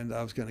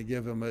I was going to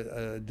give him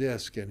a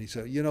disc, and he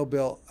said,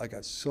 Bill, I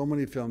got so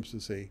many films to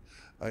see.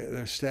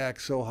 They're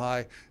stacked so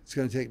high. It's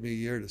going to take me a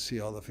year to see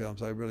all the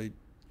films. I really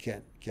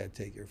can't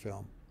take your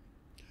film.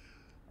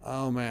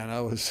 Oh, man,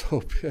 I was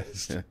so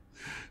pissed.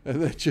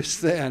 And then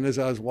just then, as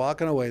I was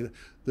walking away,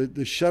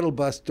 the shuttle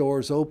bus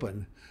doors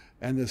open,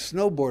 and the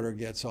snowboarder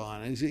gets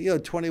on. And he's a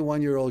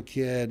 21-year-old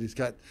kid. He's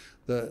got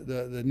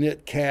the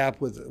knit cap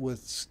with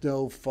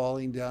snow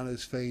falling down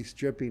his face,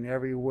 dripping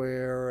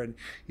everywhere, and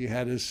he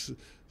had his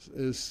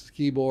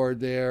ski board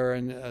there,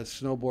 and a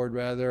snowboard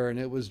rather, and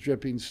it was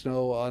dripping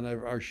snow on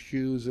our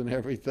shoes and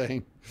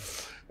everything.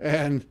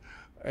 And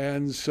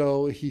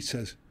so he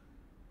says,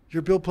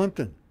 "You're Bill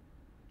Plympton.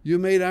 You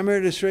made I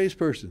Married a Strange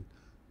Person.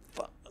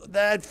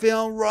 That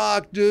film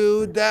rocked,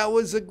 dude. That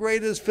was the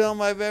greatest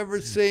film I've ever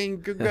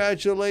seen.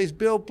 Congratulations,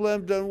 Bill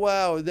Plympton.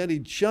 Wow." And then he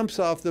jumps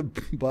off the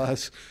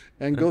bus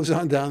and goes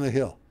on down the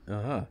hill.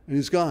 And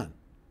he's gone.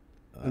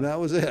 And that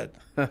was it.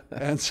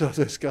 And so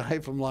this guy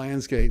from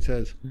Lionsgate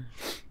says,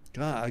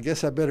 "God, I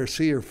guess I better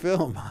see your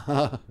film."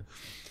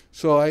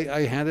 So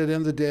I handed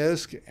him the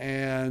disc,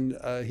 and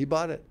he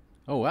bought it.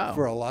 Oh, wow.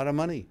 For a lot of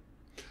money.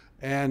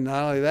 And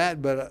not only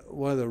that, but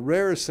one of the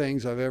rarest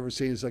things I've ever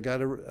seen is I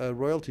got a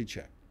royalty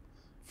check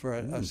for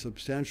a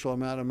substantial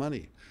amount of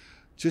money.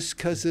 Just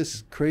because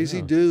this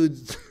crazy dude,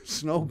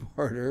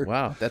 snowboarder.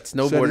 Wow, that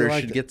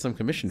snowboarder should get some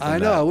commission from that. I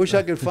know. That. I wish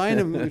I could find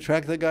him,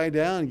 track the guy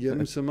down, give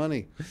him some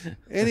money.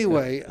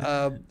 Anyway,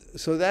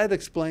 so that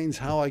explains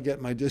how I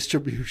get my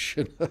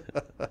distribution.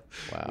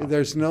 Wow.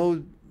 There's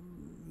no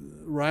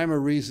rhyme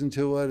or reason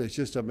to it. It's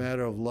just a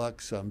matter of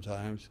luck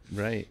sometimes.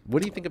 Right.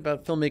 What do you think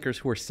about filmmakers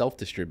who are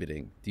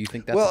self-distributing? Do you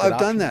think that's well? a good I've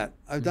done option? that.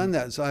 I've done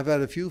that. So I've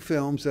had a few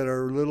films that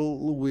are a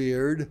little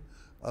weird,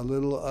 a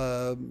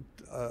little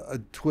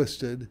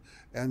twisted,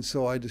 and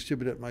so I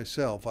distribute it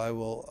myself. I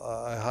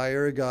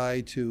hire a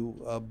guy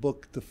to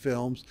book the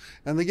films,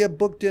 and they get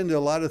booked into a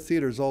lot of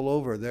theaters all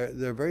over.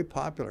 They're very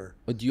popular.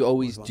 But do you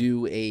always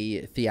do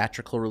a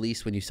theatrical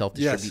release when you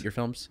self-distribute your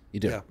films? You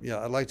do? Yeah.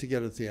 I'd like to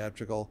get a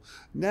theatrical.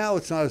 Now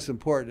it's not as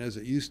important as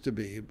it used to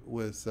be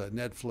with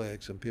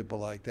Netflix and people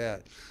like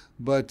that.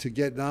 But to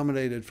get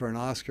nominated for an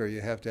Oscar,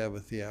 you have to have a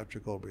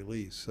theatrical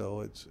release.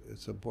 So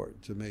it's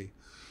important to me.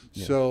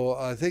 Yeah. So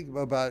I think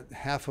about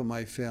half of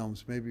my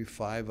films, maybe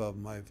 5 of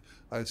them,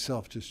 I've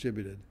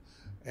self-distributed.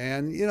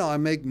 And, I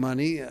make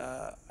money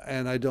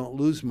and I don't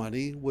lose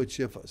money, which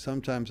if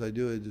sometimes I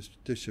do a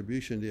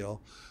distribution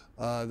deal,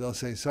 they'll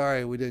say,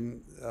 "Sorry, we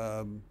didn't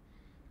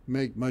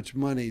make much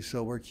money,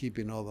 so we're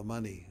keeping all the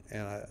money."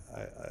 And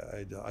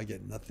I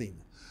get nothing.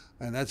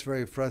 And that's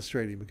very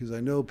frustrating because I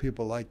know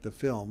people like the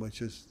film.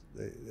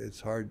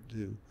 It's hard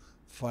to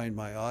find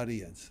my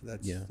audience.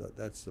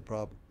 That's the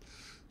problem.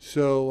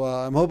 So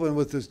I'm hoping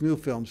with this new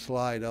film,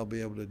 Slide, I'll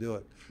be able to do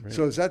it. Right.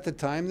 So is that the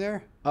time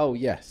there? Oh,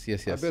 yes.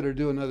 I better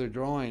do another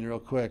drawing real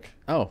quick.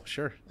 Oh,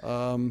 sure.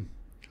 I'm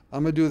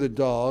going to do the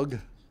dog.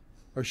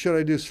 Or should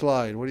I do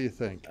Slide? What do you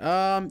think?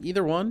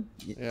 Either one.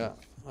 Yeah.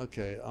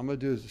 Okay. I'm going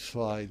to do the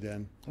Slide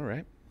then. All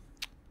right.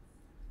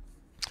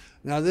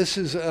 Now, this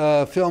is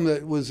a film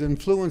that was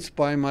influenced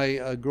by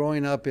my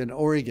growing up in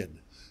Oregon.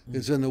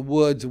 It's in the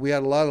woods. We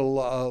had a lot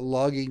of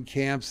logging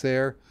camps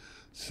there.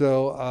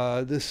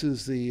 So this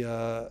is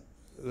the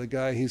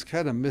guy. He's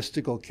kind of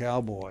mystical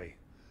cowboy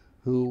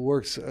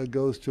who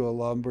goes to a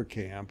lumber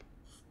camp,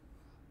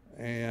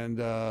 and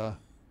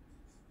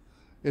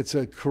it's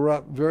a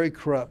very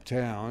corrupt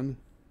town.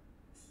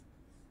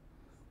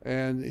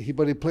 And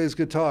but he plays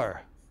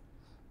guitar,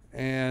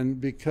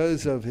 and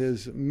because of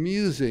his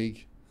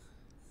music,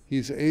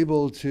 he's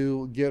able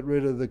to get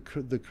rid of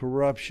the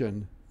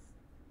corruption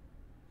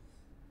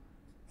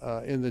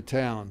in the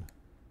town.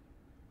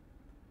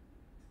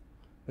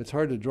 It's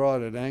hard to draw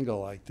at an angle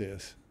like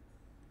this.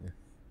 Yeah.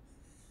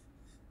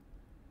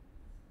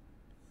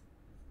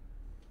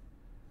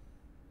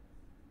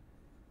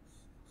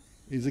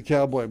 He's a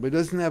cowboy, but he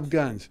doesn't have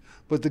guns.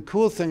 But the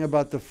cool thing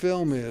about the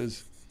film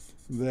is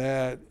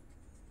that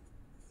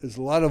there's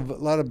a lot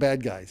of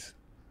bad guys.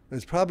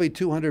 There's probably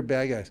 200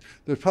 bad guys.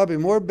 There's probably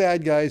more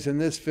bad guys in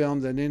this film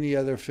than any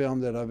other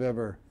film that I've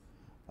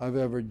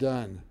ever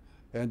done.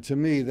 And to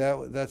me,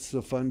 that's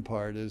the fun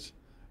part is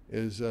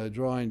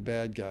drawing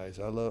bad guys.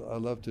 I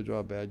love to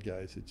draw bad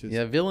guys.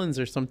 Villains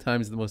are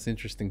sometimes the most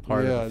interesting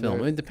part of the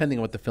film, depending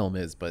on what the film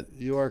is. But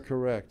you are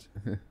correct.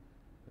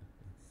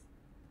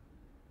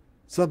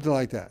 Something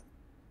like that.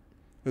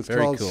 It's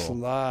very called cool.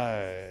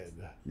 Slide.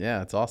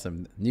 Yeah, it's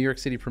awesome. New York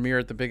City premiere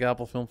at the Big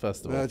Apple Film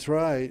Festival. That's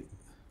right.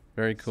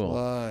 Very cool.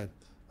 Slide.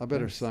 I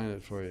better sign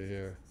it for you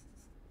here.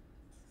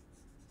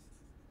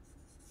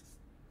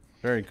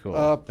 Very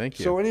cool. Thank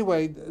you. So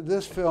anyway,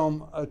 this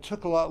film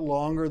took a lot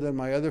longer than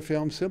my other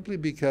films simply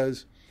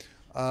because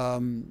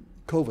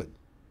COVID.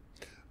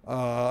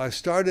 I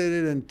started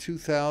it in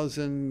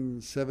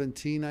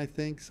 2017, I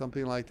think,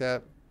 something like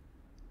that.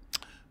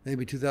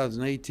 Maybe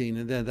 2018,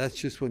 and then that's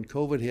just when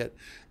COVID hit.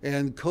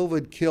 And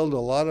COVID killed a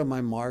lot of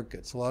my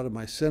markets. A lot of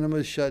my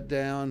cinemas shut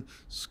down,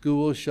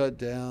 schools shut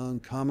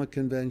down, comic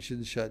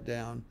conventions shut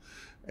down.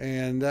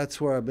 And that's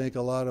where I make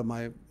a lot of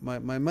my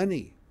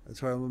money.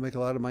 That's where I make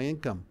a lot of my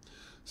income.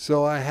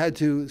 So I had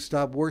to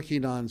stop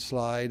working on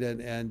Slide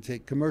and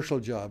take commercial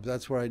jobs.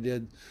 That's where I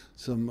did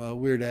some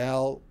Weird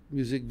Al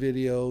music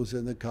videos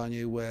and the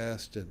Kanye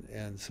West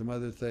and some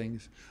other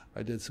things.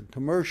 I did some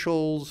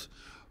commercials.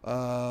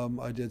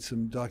 I did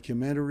some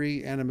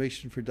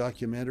animation for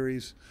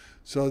documentaries.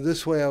 So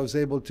this way I was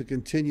able to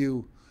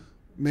continue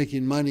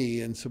making money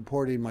and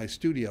supporting my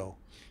studio.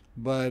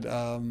 But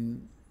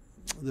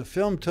the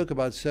film took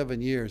about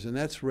 7 years, and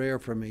that's rare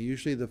for me.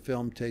 Usually the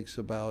film takes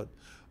about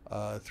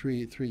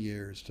three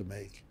years to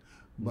make.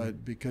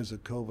 But because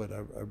of COVID,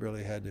 I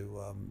really had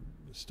to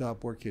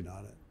stop working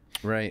on it.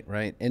 Right,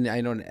 right. And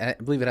I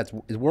believe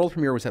the world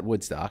premiere was at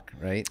Woodstock,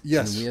 right?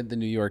 Yes. And we had the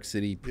New York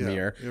City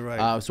premiere. Yeah, you're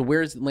right. So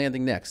where's it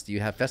landing next? Do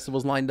you have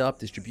festivals lined up,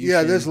 distribution?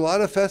 Yeah, there's a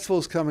lot of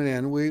festivals coming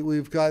in.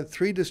 We've got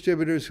 3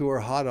 distributors who are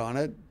hot on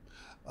it.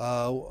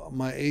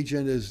 My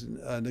agent is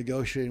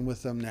negotiating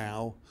with them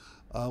now.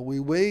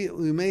 We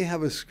may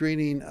have a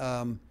screening,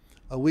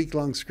 a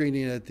week-long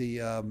screening at the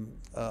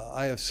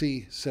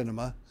IFC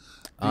Cinema.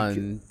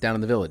 Down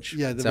in the Village.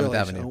 Yeah, the 7th Village.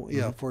 Avenue.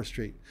 Yeah, 4th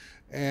Street.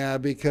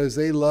 Because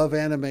they love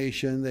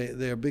animation,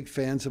 they're big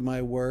fans of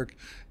my work,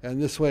 and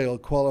this way it'll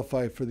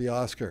qualify for the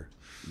Oscar.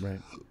 Right.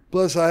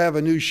 Plus, I have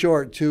a new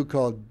short too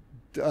called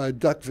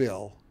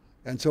Duckville,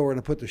 and so we're going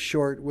to put the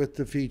short with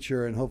the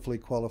feature and hopefully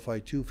qualify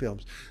 2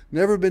 films.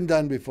 Never been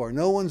done before.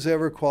 No one's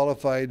ever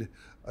qualified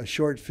a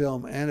short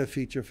film and a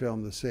feature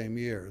film the same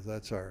year.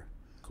 That's our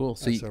cool.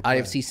 So our plan.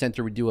 IFC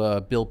Center would do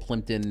a Bill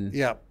Plympton.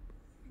 Yeah.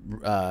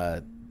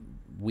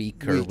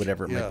 Week or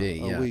whatever it might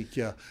be. A week,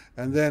 yeah.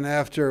 And then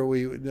after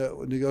we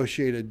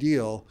negotiate a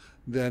deal,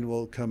 then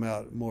we'll come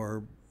out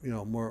more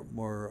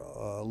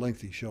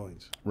lengthy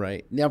showings.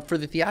 Right. Now for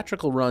the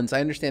theatrical runs, I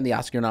understand the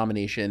Oscar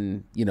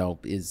nomination, you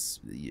have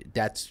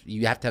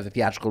to have a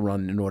theatrical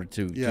run in order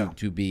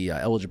to be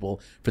eligible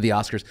for the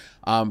Oscars.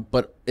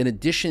 But in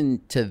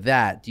addition to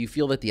that, do you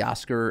feel that do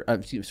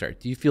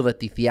you feel that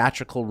the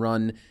theatrical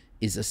run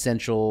is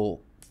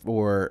essential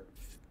for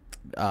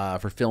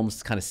films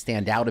to kind of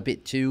stand out a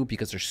bit too,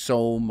 because there's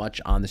so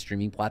much on the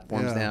streaming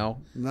platforms now?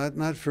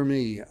 Not for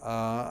me.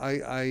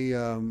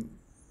 I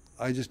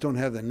just don't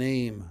have the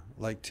name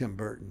like Tim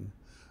Burton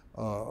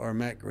or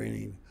Matt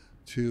Groening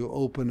to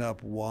open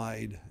up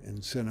wide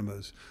in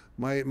cinemas.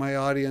 My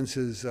audience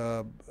is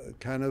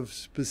kind of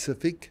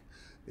specific.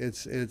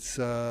 It's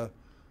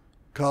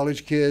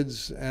college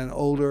kids and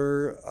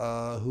older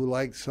who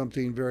like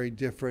something very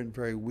different,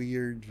 very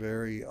weird,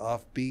 very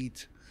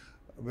offbeat,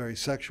 very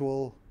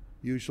sexual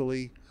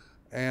usually.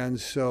 And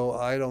so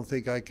I don't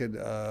think I could,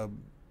 I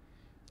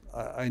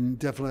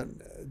definitely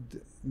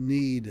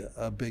need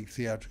a big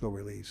theatrical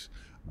release.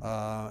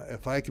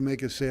 If I can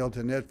make a sale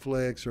to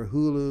Netflix or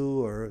Hulu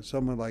or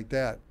someone like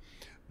that,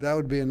 that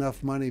would be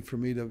enough money for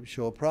me to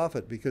show a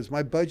profit, because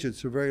my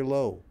budgets are very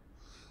low.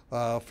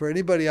 For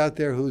anybody out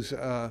there who's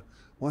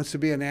wants to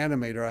be an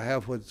animator, I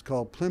have what's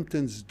called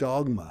Plympton's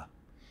Dogma.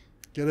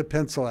 Get a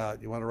pencil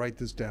out. You want to write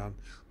this down.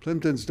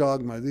 Plympton's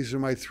Dogma. These are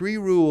my 3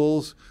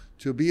 rules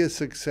to be a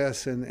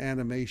success in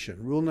animation.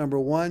 Rule number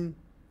 1,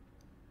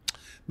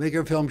 make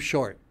your film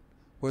short.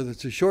 Whether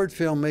it's a short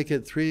film, make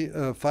it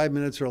 5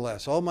 minutes or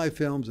less. All my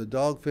films, the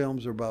dog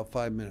films, are about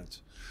 5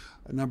 minutes.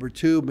 Number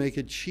 2, make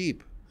it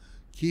cheap.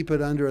 Keep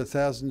it under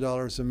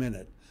 $1,000 a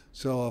minute.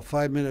 So a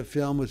 5-minute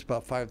film is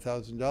about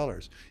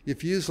 $5,000.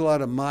 If you use a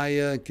lot of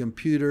Maya and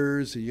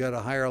computers, you got to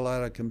hire a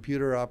lot of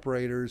computer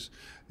operators,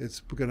 it's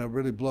going to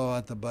really blow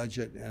out the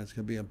budget, and it's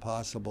going to be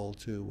impossible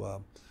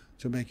to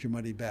make your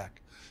money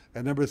back.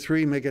 And number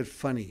 3, make it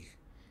funny.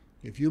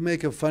 If you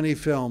make a funny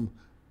film,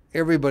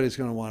 everybody's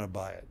going to want to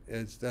buy it.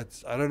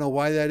 I don't know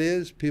why that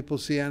is. People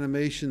see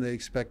animation, they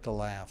expect to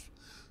laugh.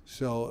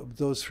 So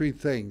those 3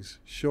 things,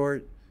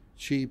 short,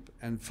 cheap,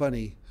 and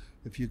funny,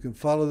 if you can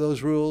follow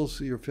those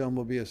rules, your film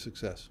will be a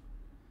success.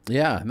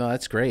 Yeah, no,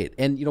 that's great.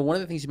 And, one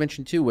of the things you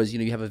mentioned too was,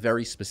 you have a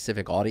very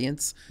specific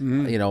audience,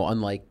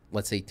 unlike,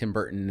 let's say, Tim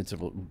Burton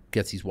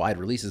gets these wide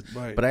releases.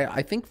 Right. But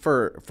I think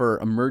for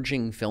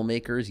emerging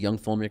filmmakers, young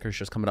filmmakers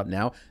just coming up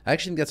now, I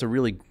actually think that's a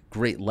really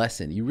great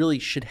lesson. You really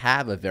should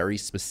have a very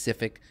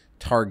specific,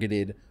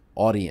 targeted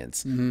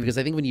audience, because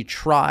I think when you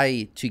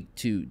try to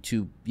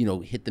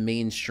hit the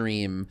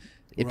mainstream,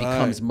 it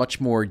becomes much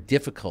more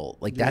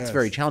difficult. Like, that's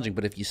very challenging.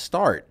 But if you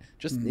start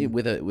just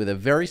with a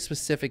very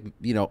specific,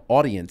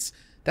 audience,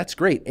 that's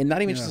great. And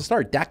not even just to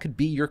start, that could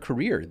be your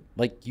career,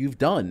 like you've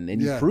done and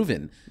you've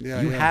proven.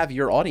 You have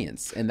your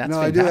audience, and that's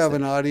fantastic. I do have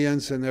an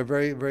audience, and they're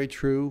very, very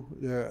true.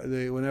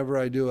 Whenever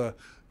I do a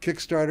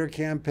Kickstarter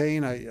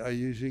campaign, I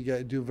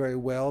usually do very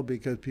well,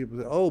 because people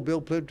say, "Oh,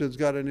 Bill Plympton's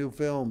got a new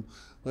film.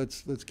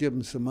 Let's give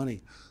him some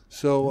money."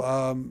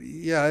 So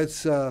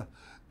it's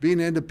being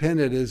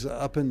independent is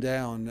up and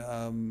down,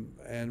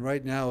 and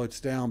right now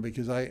it's down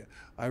because I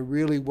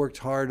really worked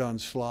hard on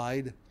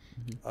Slide.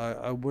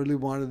 I really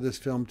wanted this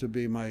film to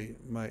be my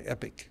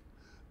epic,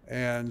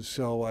 and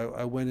so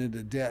I went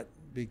into debt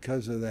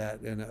because of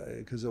that, and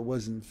because it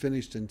wasn't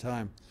finished in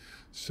time.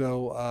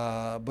 So,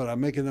 but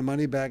I'm making the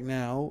money back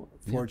now,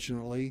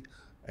 fortunately,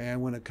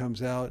 and when it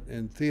comes out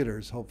in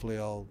theaters, hopefully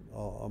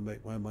I'll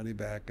make my money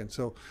back. And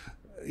so,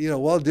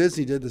 Walt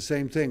Disney did the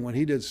same thing. When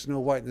he did Snow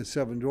White and the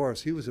Seven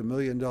Dwarfs, he was $1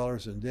 million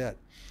in debt.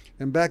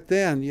 And back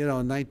then, in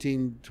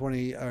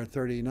 1920 or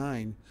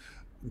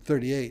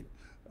 38,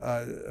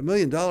 $1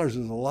 million is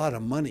a lot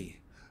of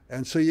money.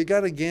 And so you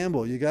got to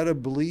gamble. You got to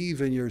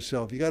believe in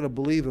yourself. You got to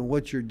believe in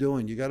what you're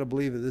doing. You got to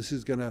believe that this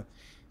is going to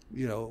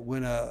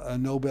win a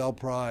Nobel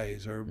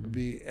Prize or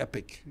be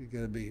epic. You're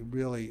going to be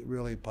really,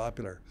 really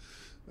popular.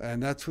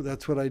 And that's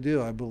what I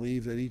do. I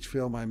believe that each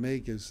film I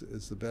make is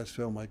the best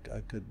film I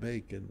could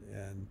make,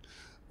 and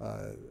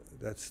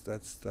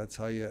that's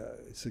how you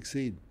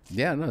succeed.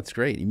 Yeah, no, it's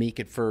great. You make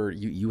it for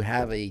you. You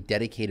have a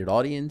dedicated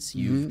audience.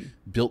 You've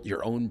built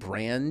your own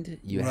brand.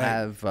 You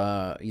have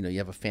you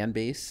have a fan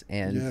base,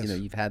 and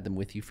you've had them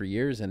with you for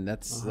years, and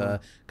that's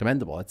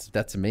commendable.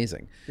 That's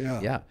amazing.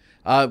 Yeah.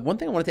 One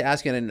thing I wanted to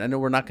ask you, and I know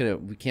we're not gonna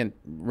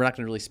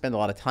really spend a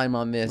lot of time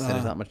on this, and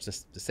there's not much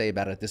to say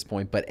about it at this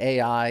point. But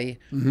AI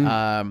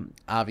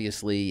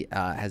obviously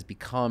has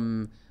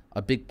become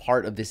a big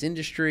part of this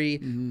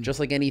industry. Just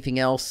like anything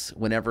else,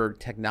 whenever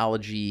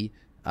technology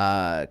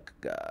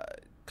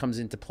comes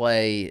into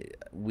play,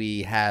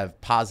 we have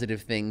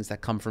positive things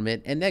that come from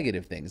it and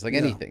negative things, like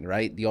anything,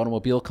 right? The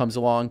automobile comes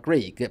along,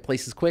 great, you get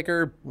places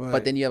quicker,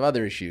 but then you have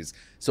other issues.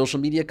 Social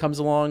media comes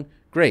along,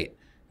 great.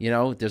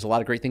 There's a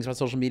lot of great things about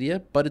social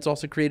media, but it's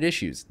also created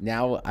issues.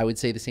 Now, I would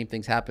say the same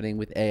thing's happening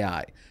with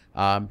AI.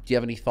 Do you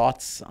have any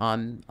thoughts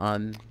on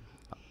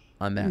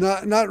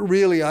that? Not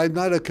really. I'm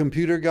not a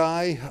computer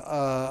guy.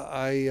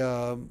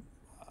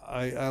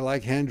 I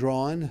like hand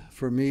drawn.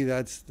 For me,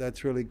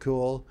 that's really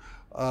cool.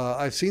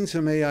 I've seen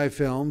some AI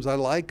films. I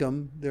like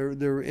them.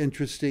 They're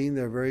interesting.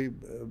 They're very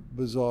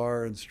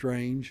bizarre and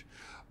strange.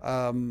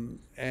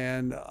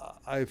 And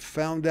I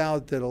found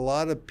out that a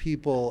lot of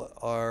people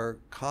are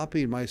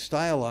copying my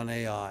style on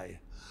AI.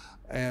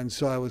 And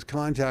so I was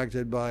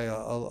contacted by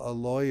a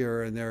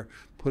lawyer, and they're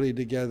putting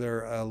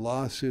together a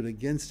lawsuit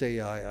against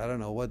AI. I don't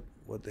know what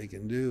they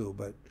can do,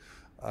 but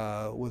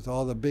with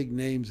all the big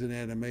names in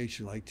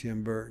animation like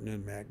Tim Burton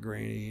and Matt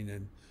Groening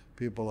and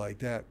people like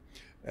that,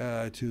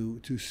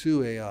 to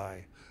sue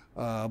AI.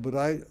 But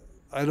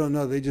I don't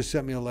know. They just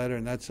sent me a letter,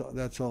 and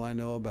that's all I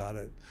know about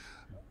it.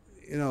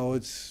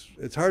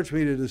 It's hard for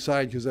me to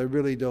decide because I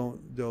really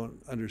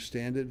don't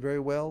understand it very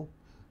well,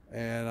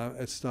 and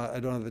I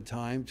don't have the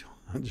time to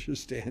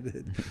understand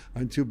it.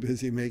 I'm too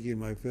busy making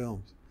my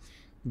films.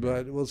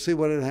 But we'll see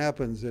what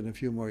happens in a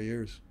few more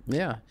years.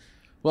 Yeah.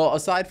 Well,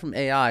 aside from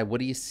AI, what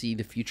do you see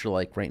the future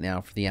like right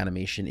now for the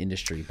animation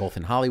industry, both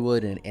in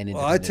Hollywood and in?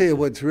 Well, I tell you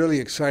what's really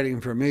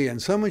exciting for me,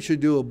 and someone should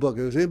do a book.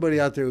 If there's anybody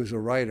out there who's a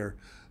writer,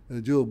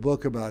 do a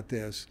book about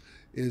this,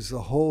 is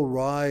the whole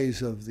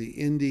rise of the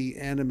indie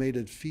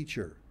animated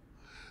feature.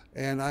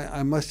 And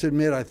I must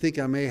admit, I think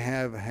I may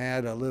have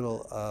had a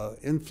little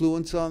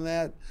influence on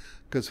that,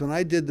 because when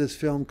I did this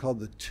film called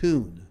The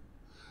Tune,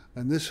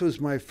 and this was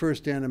my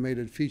first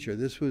animated feature.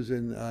 This was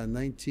in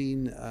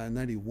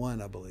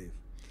 1991, I believe.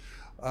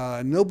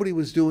 Nobody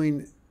was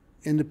doing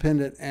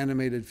independent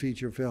animated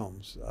feature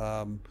films.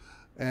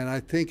 And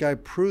I think I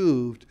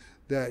proved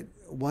that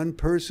one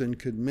person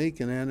could make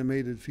an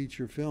animated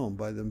feature film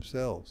by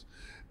themselves.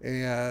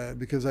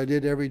 Because I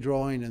did every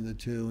drawing in The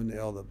Tune,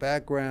 all the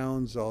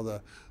backgrounds, all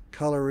the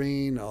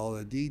coloring, all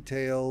the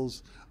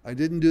details. I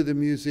didn't do the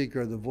music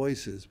or the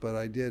voices, but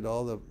I did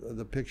all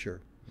the picture.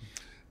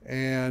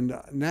 And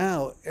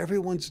now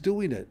everyone's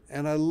doing it,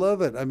 and I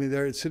love it. I mean,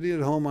 they're sitting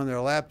at home on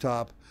their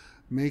laptop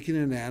making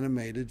an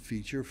animated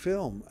feature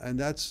film, and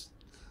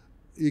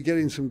you're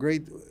getting some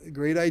great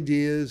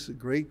ideas,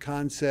 great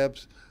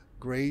concepts,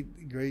 great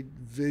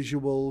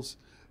visuals,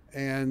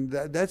 and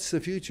that's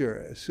the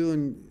future.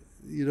 Soon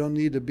you don't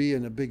need to be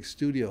in a big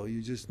studio.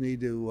 You just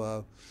need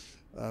to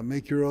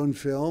make your own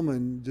film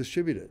and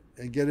distribute it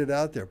and get it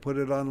out there, put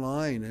it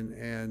online,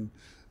 and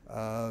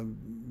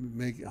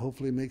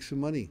hopefully make some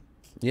money.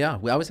 Yeah,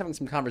 I was having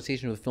some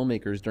conversation with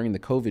filmmakers during the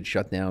COVID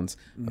shutdowns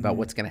about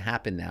what's going to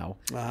happen now.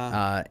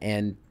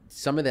 And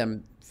some of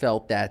them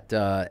felt that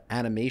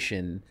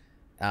animation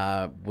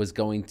was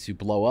going to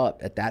blow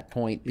up at that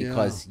point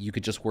because you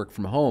could just work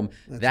from home.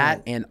 That's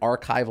right. And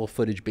archival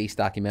footage-based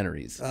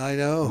documentaries. I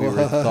know. We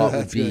thought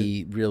would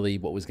be really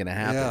what was going to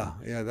happen.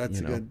 Yeah, that's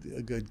a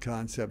good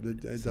concept.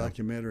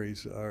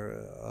 Documentaries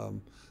are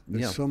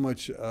there's so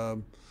much.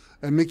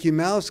 And Mickey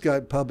Mouse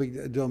got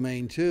public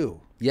domain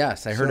too.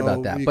 Yes, I heard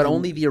about that, but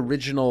only the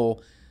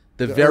original,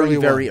 the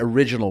very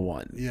original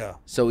one. Yeah.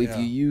 So if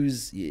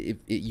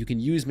you can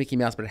use Mickey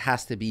Mouse, but it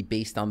has to be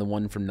based on the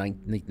one from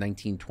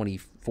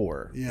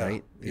 1924,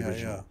 right? The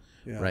original,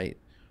 right?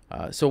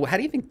 So how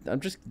do you think? Now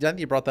that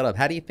you brought that up,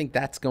 how do you think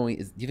that's going?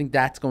 Do you think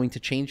that's going to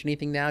change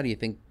anything now? Do you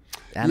think?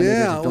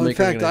 Well, in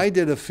fact, I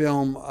did a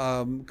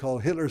film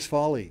called Hitler's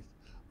Folly.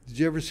 Did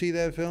you ever see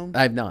that film?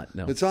 I have not.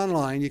 No. It's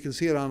online. You can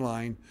see it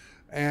online.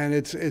 And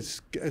it's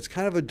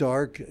kind of a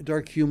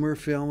dark humor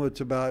film. It's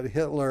about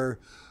Hitler,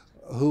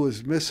 who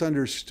was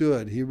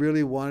misunderstood. He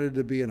really wanted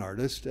to be an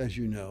artist, as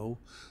you know,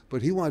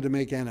 but he wanted to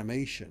make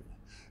animation.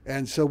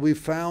 And so we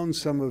found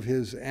some of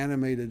his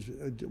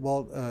animated,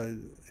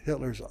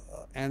 Hitler's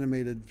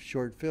animated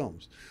short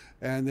films.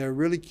 And they're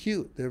really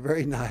cute. They're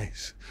very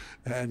nice.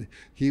 And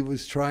he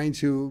was trying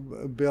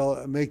to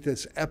make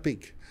this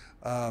epic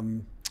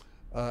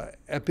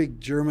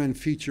German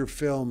feature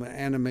film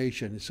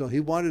animation. So he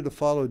wanted to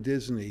follow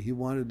Disney. He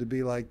wanted to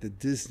be like the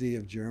Disney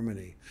of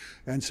Germany.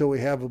 And so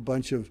we have a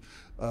bunch of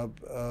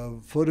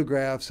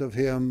photographs of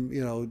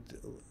him,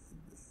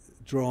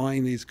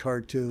 drawing these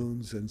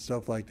cartoons and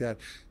stuff like that.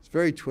 It's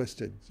very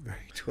twisted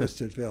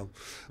film.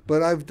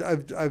 But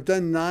I've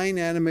done 9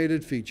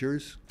 animated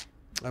features.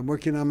 I'm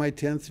working on my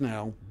 10th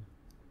now.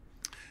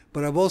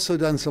 But I've also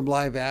done some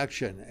live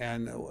action,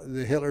 and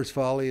The Hitler's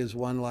Folly is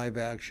one live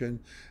action,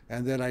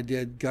 and then I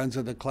did Guns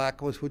of the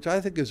Clackamas, which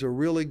I think is a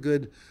really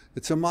good.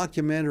 It's a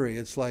mockumentary.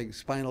 It's like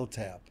Spinal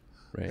Tap.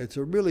 Right. It's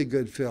a really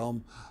good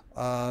film.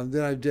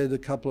 Then I did a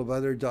couple of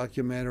other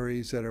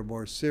documentaries that are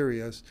more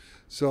serious.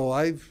 So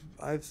I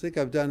think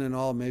I've done in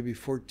all maybe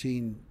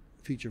 14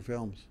 feature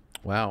films.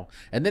 Wow.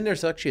 And then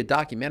there's actually a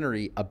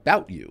documentary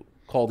about you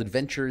called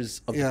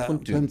Adventures of the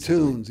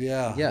Plymptons.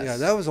 Yeah. Yes. Yeah,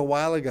 that was a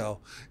while ago.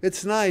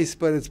 It's nice,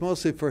 but it's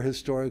mostly for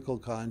historical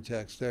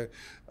context. There,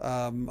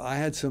 I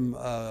had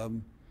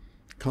some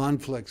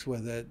conflicts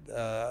with it.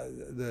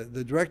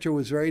 The director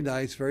was very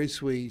nice, very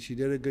sweet. She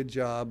did a good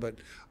job, but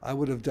I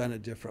would have done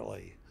it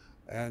differently.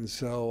 And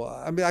so,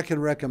 I mean, I can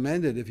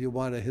recommend it if you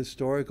want a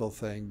historical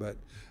thing, but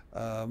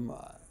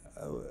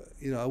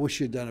I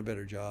wish you'd done a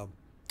better job.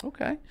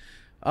 Okay.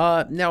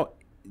 Now,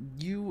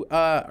 you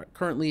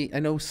currently, I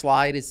know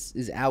Slide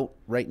is out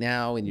right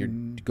now, and you're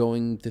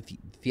going the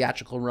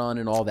theatrical run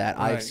and all that,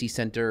 Right. IFC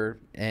Center,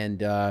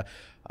 and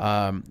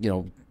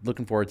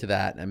looking forward to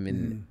that. I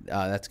mean,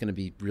 that's going to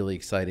be really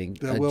exciting.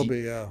 That will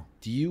be, yeah.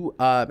 Do you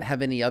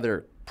have any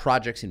other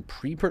projects in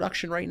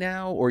pre-production right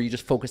now, or are you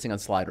just focusing on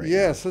Slide right now?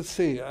 Yes, let's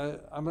see.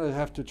 I'm going to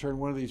have to turn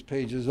one of these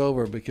pages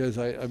over because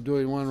I'm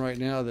doing one right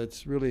now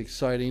that's really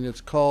exciting. It's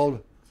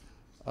called,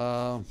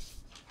 I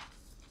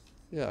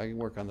can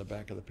work on the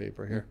back of the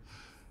paper here.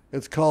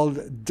 It's called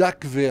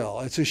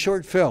Duckville. It's a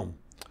short film.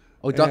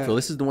 Oh, Duckville.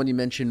 This is the one you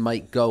mentioned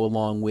might go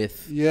along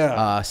with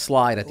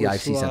Slide at the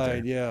IFC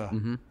Center. Yeah.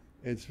 Mm-hmm.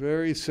 It's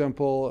very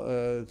simple.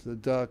 It's a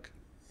duck.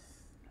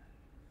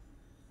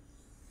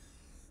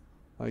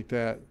 Like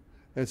that.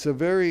 It's a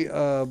very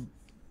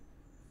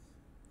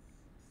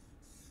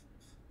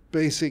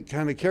basic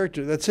kind of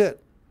character. That's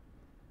it.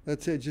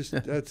 That's it. Just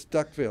that's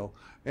Duckville.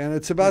 And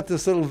it's about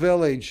this little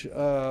village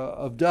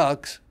of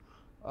ducks,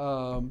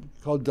 called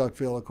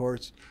Duckville, of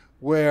course,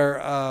 where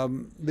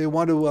they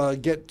want to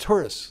get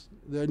tourists.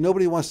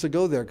 Nobody wants to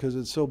go there because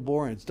it's so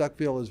boring.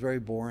 Duckville is very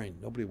boring.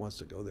 Nobody wants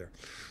to go there.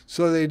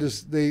 So they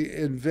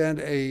invent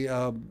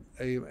a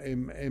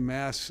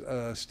mass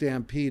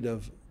stampede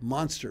of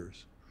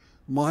monsters.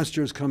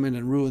 Monsters come in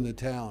and ruin the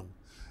town,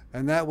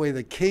 and that way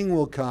the king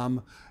will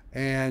come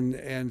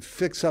and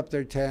fix up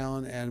their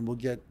town, and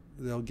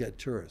they'll get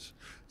tourists.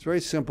 It's very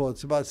simple.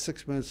 It's about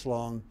 6 minutes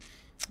long.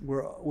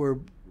 We're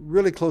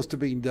really close to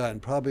being done.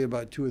 Probably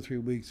about 2 or 3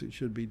 weeks it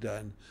should be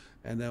done,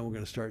 and then we're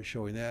going to start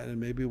showing that, and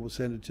maybe we'll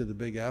send it to the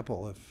Big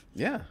Apple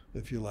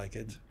if you like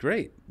it.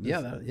 Great.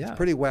 It's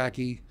pretty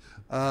wacky.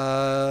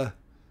 I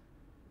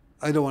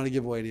don't want to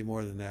give away any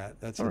more than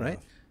that. That's all right.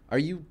 Are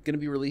you going to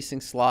be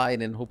releasing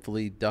Slide and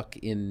hopefully Duck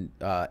in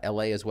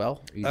LA as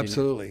well?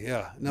 Absolutely,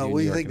 yeah. No,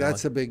 we think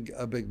that's a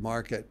big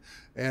market,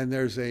 and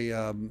there's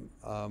a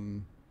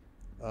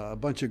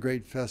bunch of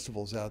great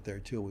festivals out there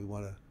too. We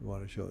want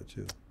to show it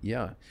too.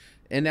 Yeah,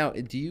 and now,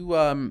 do you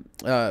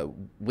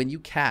when you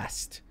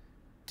cast,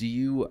 do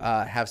you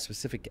have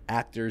specific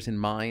actors in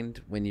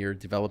mind when you're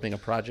developing a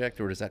project,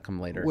 or does that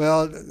come later?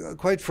 Well,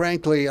 quite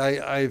frankly,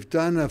 I've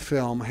done a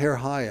film, Hair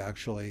High,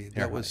 actually,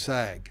 that was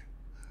SAG.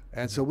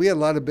 And so we had a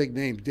lot of big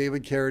names: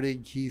 David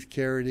Carradine, Keith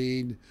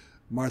Carradine,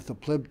 Martha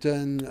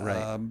Plimpton.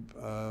 Right.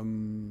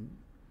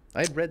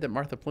 I had read that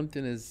Martha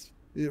Plimpton is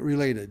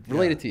related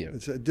to you.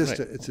 It's a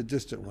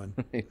distant one.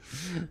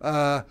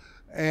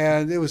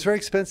 And it was very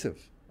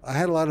expensive. I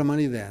had a lot of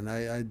money then.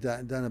 I'd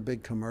done a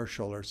big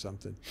commercial or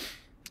something,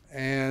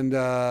 and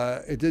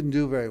it didn't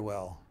do very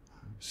well.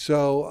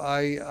 So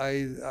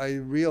I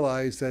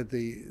realized that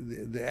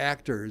the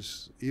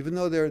actors, even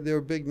though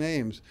they're big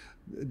names,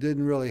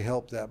 didn't really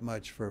help that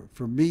much for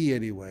me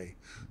anyway.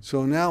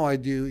 So now I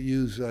do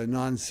use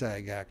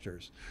non-SAG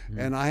actors,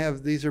 and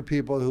these are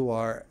people who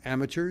are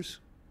amateurs,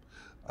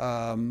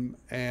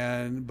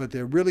 but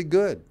they're really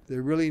good. They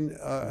really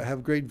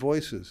have great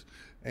voices,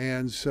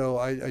 and so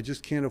I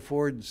just can't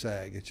afford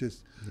SAG. It's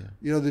just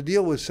the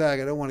deal with SAG.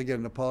 I don't want to get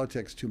into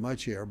politics too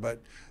much here,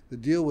 but the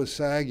deal with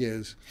SAG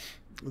is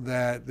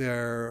that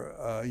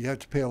you have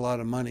to pay a lot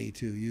of money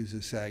to use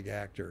a SAG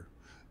actor,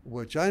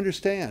 which I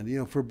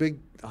understand. For big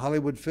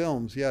Hollywood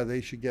films,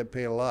 they should get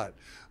paid a lot.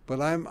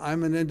 But I'm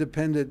an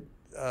independent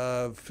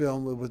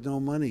film with no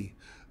money,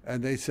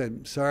 and they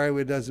said, sorry,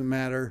 it doesn't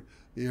matter.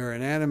 You're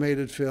an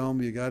animated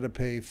film. You got to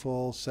pay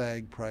full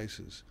SAG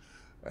prices,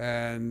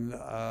 and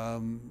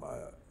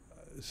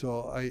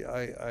so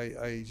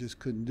I just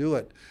couldn't do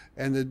it.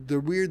 And the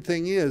weird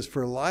thing is,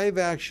 for live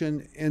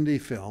action indie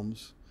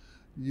films,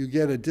 you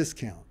get a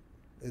discount.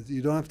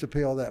 You don't have to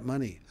pay all that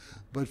money.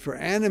 But for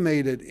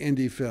animated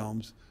indie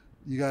films,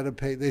 you got to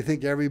pay. They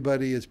think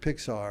everybody is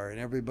Pixar and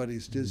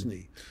everybody's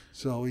Disney,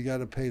 so you got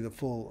to pay the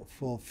full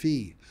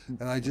fee.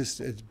 And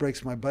it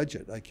breaks my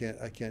budget. I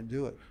can't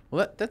do it.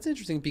 Well, that's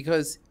interesting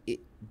because that's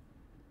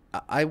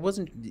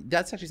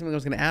actually something I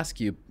was going to ask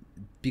you.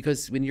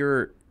 because when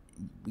you're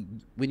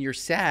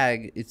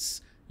SAG,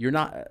 you're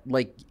not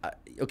like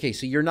okay,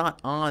 so you're not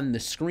on the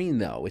screen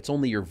though. It's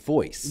only your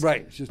voice,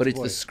 right? But it's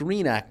the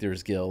Screen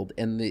Actors Guild,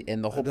 and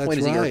the whole point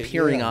is that you're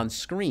appearing on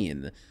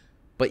screen.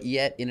 But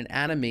yet in an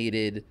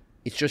animated,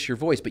 it's just your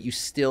voice, but you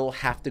still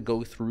have to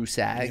go through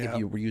SAG if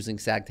you were using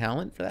SAG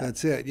talent for that.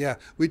 That's it. Yeah,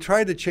 we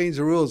tried to change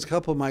the rules. A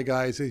couple of my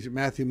guys,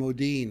 Matthew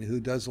Modine, who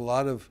does a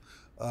lot of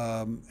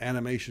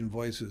animation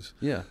voices.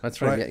 Yeah,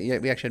 that's right. Yeah,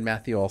 we actually had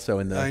Matthew also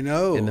in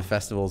the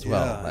festival as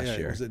well last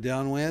year. Was it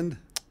Downwind?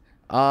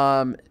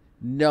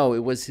 No,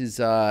 it was his.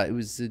 It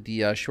was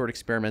the short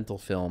experimental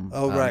film.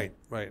 Oh, right.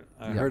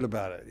 I heard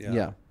about it.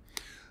 Yeah.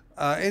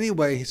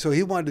 Anyway, so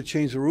he wanted to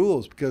change the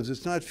rules because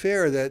it's not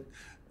fair that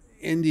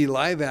indie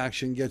live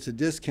action gets a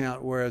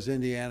discount, whereas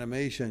indie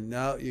animation,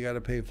 now you got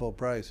to pay full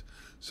price.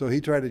 So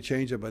he tried to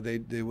change it, but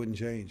they wouldn't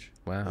change.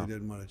 Wow. They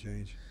didn't want to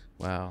change.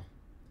 Wow.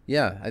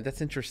 Yeah, that's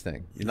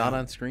interesting. You're not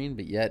on screen,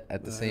 but yet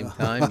at the same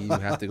time you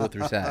have to go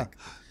through SAG.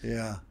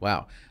 Yeah.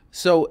 Wow.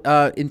 So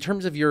in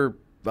terms of your,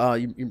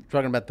 you're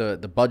talking about the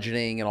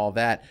budgeting and all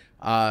that.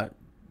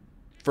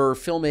 For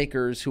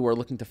filmmakers who are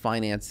looking to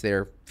finance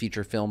their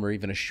feature film or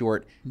even a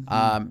short,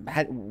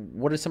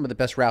 what are some of the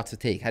best routes to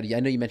take? I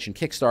know you mentioned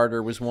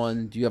Kickstarter was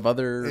one. Do you have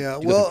other? Yeah,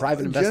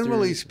 private investors?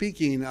 Generally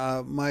speaking,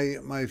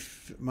 my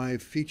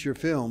feature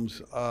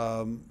films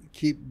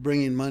keep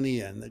bringing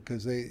money in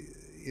because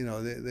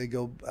they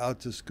go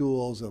out to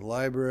schools and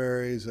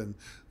libraries and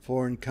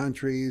foreign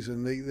countries,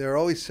 and they're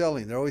always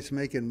selling. They're always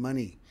making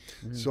money.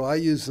 So I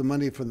use the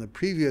money from the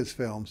previous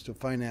films to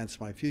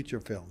finance my future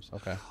films.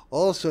 Okay.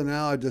 Also,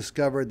 now I've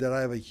discovered that I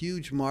have a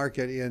huge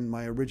market in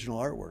my original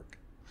artwork.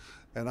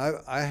 And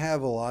I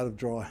have a lot of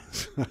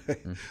drawings.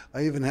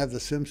 I even have the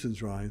Simpsons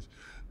drawings.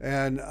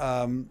 And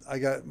I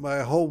got my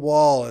whole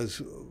wall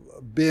is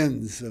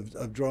bins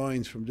of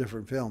drawings from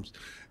different films.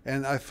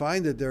 And I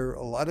find that there are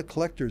a lot of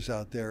collectors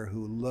out there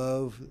who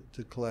love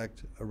to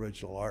collect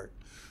original art.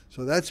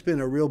 So that's been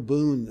a real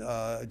boon.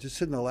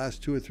 Just in the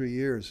last 2 or 3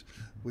 years,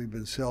 we've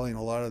been selling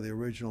a lot of the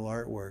original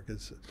artwork.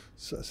 It's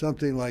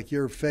something like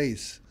Your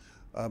Face.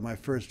 My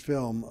first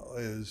film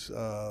is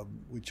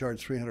we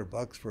charge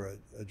 $300 for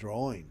a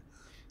drawing.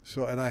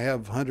 So, and I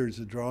have hundreds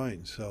of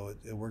drawings, so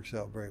it works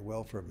out very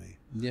well for me.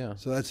 Yeah.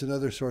 So that's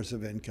another source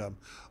of income.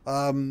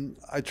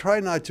 I try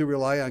not to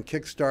rely on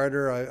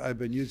Kickstarter. I've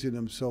been using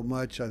them so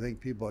much. I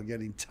think people are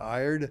getting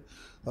tired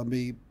of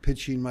me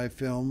pitching my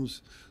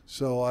films.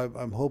 So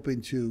I'm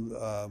hoping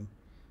to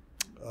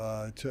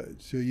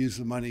use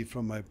the money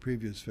from my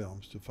previous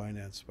films to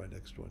finance my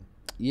next one.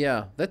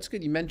 Yeah, that's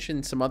good. You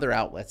mentioned some other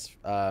outlets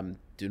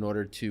in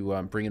order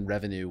to bring in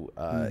revenue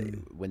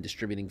when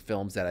distributing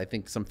films that I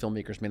think some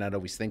filmmakers may not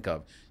always think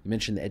of. You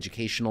mentioned the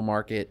educational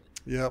market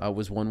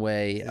was one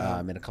way,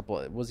 and a couple.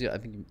 I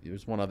think there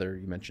was one other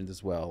you mentioned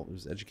as well. It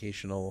was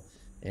educational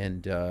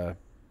and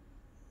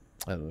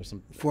I don't know,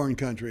 some foreign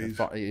countries,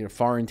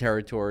 foreign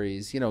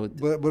territories.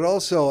 But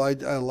also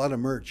a lot of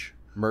merch.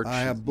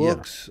 I have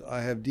books. Yeah.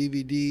 I have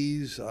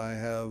DVDs. I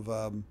have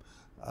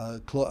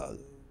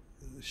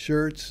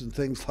shirts and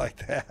things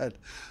like that.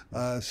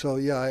 So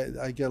yeah,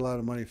 I get a lot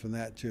of money from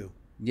that too.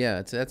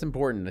 Yeah, that's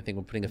important. I think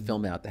when putting a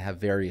film out to have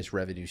various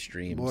revenue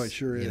streams. Boy, it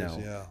sure is.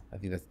 Yeah, I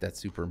think that's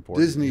super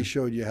important. Disney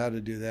showed you how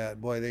to do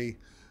that. Boy,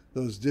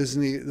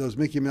 those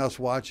Mickey Mouse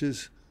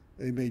watches,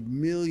 they made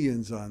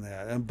millions on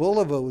that. And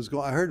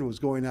Bulova I heard was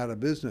going out of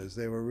business.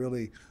 They were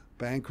really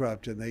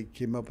bankrupt, and they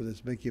came up with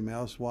this Mickey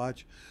Mouse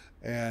watch,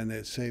 and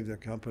it saved their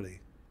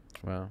company.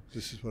 Wow,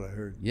 this is what I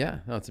heard. Yeah,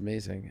 no, it's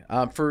amazing.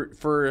 For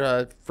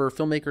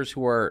filmmakers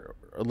who are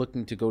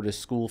looking to go to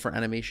school for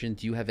animation,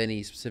 do you have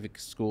any specific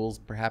schools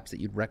perhaps that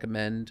you'd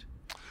recommend?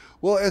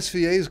 Well,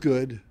 SVA is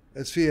good.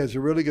 SVA has a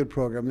really good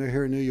program. They're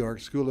here in New York,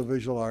 School of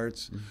Visual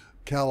Arts,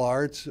 Cal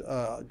Arts,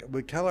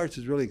 but Cal Arts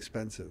is really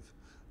expensive.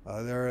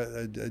 They're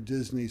a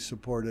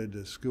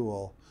Disney-supported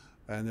school,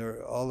 and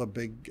all the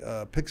big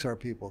Pixar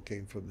people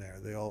came from there.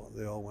 They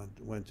all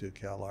went to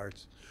Cal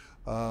Arts.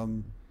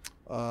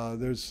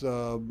 There's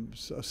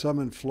some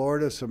in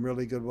Florida, some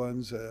really good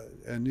ones,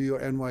 and New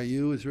York,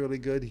 NYU is really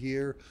good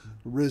here.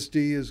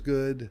 RISD is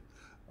good.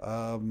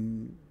 What's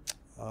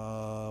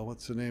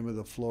the name of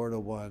the Florida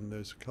one?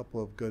 There's a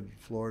couple of good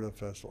Florida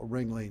festivals.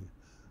 Ringling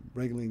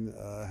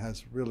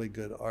has really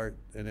good art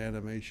and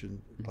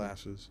animation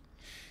classes.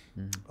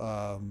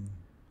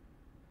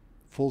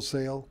 Full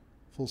Sail.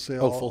 Oh,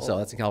 Full Sail.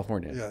 That's in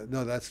California. Yeah,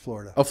 no, that's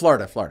Florida. Oh,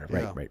 Florida.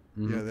 Yeah. Right.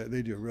 Yeah,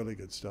 they do really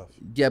good stuff.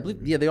 Yeah,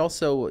 they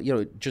also,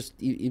 just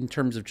in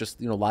terms of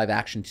just live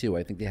action too.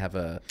 I think they have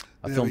a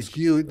film.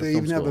 They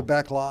even have a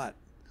back lot.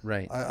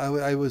 Right.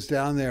 I was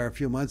down there a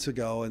few months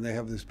ago, and they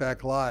have this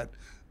back lot,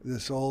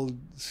 this old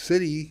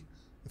city,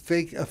 a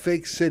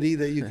fake city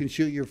that you can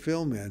shoot your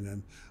film in,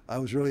 and I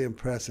was really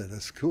impressed that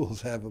the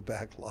schools have a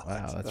back lot.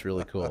 Wow, that's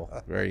really cool.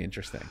 Very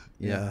interesting.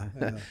 Yeah.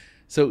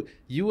 So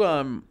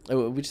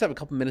we just have a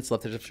couple minutes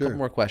left. There's a couple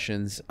more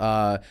questions.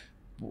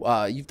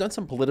 You've done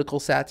some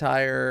political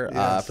satire.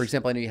 Yes. For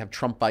example, I know you have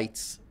Trump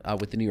Bites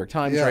with the New York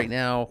Times right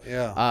now.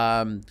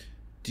 Yeah.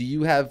 Do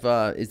you have,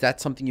 is that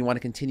something you want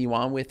to continue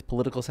on with,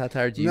 political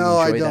satire? Do you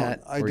No, enjoy I don't.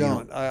 that? I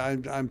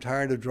don't. I'm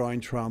tired of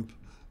drawing Trump.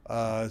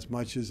 As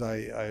much as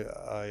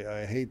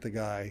I hate the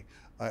guy,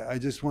 I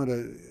just want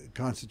to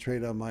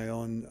concentrate on my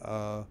own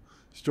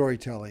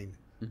storytelling,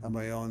 on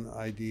my own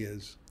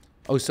ideas.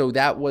 Oh, so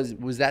that was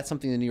that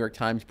something the New York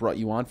Times brought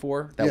you on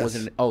for? That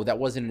Yes. that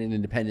wasn't an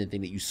independent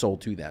thing that you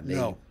sold to them.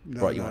 They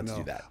brought you on to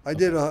do that. I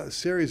did a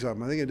series of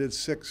them. I think I did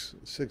six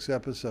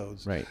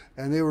episodes. Right.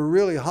 And they were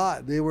really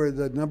hot. They were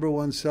the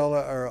 #1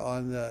 seller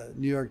on the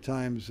New York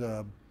Times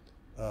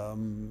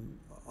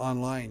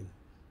online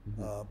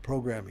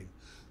programming.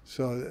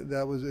 So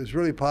it's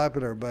really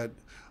popular. But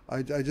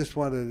I just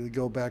wanted to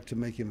go back to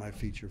making my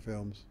feature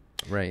films.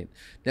 Right.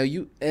 Now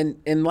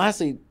and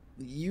lastly,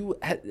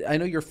 I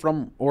know you're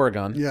from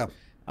Oregon. Yeah.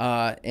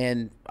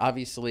 And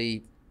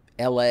obviously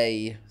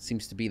LA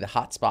seems to be the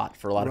hot spot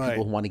for a lot of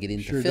people who want to get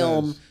into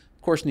film. Does.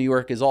 Of course, New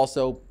York is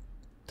also,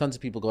 tons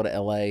of people go to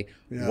LA.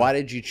 Yeah. Why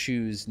did you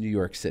choose New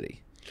York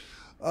City?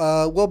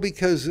 Well,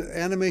 because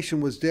animation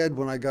was dead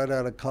when I got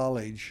out of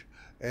college.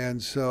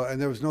 And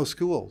there was no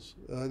schools.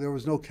 There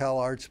was no Cal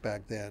Arts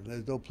back then.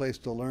 There's no place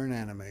to learn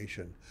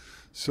animation.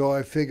 So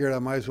I figured I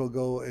might as well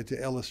go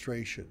into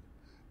illustration.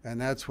 And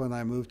that's when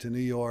I moved to New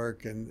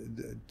York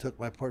and took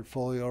my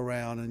portfolio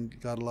around and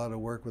got a lot of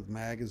work with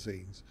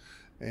magazines.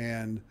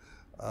 And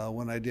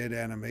when I did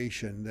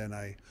animation, then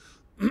I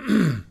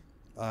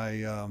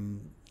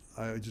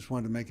just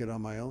wanted to make it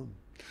on my own.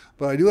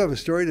 But I do have a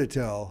story to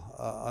tell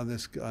on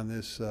this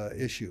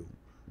issue,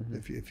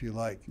 if you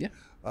like. Yeah.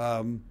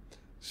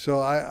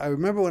 So I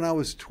remember when I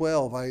was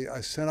 12,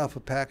 I sent off a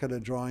packet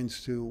of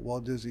drawings to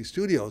Walt Disney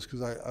Studios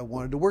because I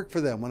wanted to work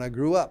for them when I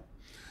grew up.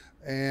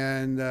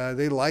 And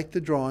they liked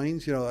the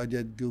drawings. You know, I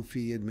did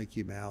Goofy and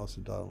Mickey Mouse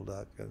and Donald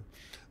Duck. And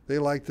they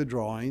liked the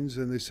drawings,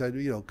 and they said,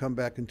 come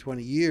back in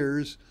 20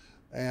 years,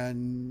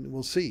 and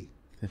we'll see.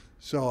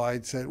 So I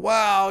said,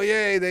 wow,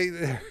 yay,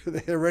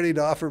 they're ready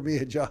to offer me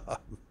a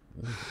job.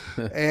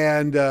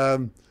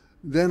 And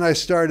then I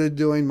started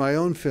doing my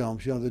own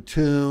films, The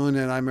Tune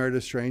and I Married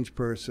a Strange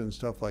Person,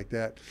 stuff like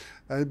that.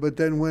 But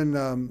then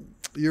when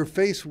Your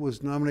Face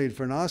was nominated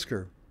for an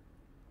Oscar,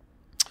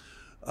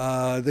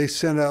 they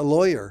sent a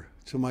lawyer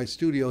to my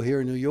studio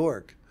here in New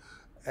York.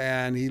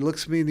 And he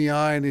looks me in the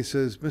eye and he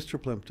says,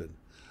 Mr. Plympton,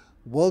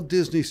 Walt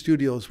Disney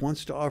Studios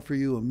wants to offer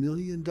you $1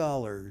 million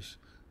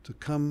to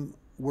come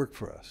work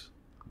for us.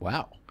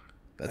 Wow.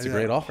 That's a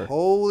great offer.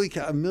 Holy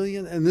cow, $1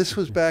 million. And this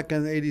was back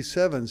in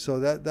 '87. So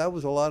that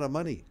was a lot of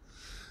money.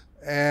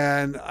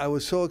 And I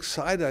was so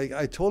excited.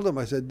 I told him,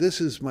 I said, this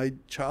is my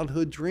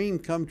childhood dream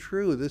come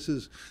true. This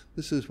is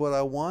what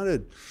I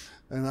wanted.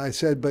 And I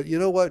said, but you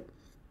know what?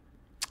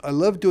 I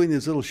love doing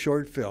these little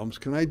short films.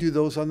 Can I do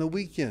those on the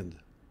weekend?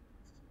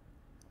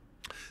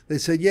 They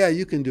said, yeah,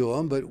 you can do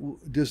them, but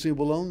Disney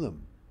will own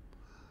them.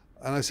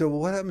 And I said, well,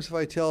 what happens if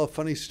I tell a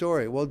funny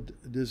story? Well,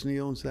 Disney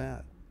owns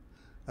that.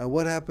 And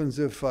what happens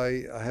if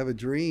I have a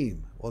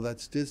dream? Well,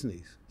 that's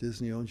Disney's.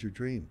 Disney owns your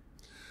dream.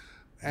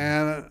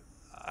 And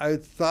I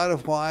thought a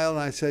while, and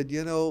I said,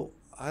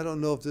 I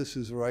don't know if this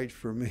is right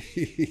for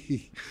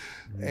me.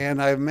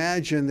 And I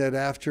imagined that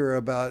after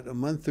about a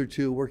month or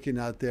two working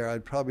out there,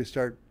 I'd probably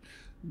start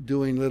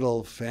doing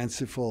little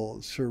fanciful,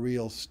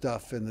 surreal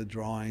stuff in the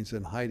drawings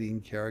and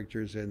hiding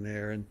characters in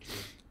there and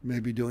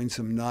maybe doing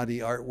some naughty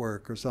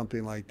artwork or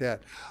something like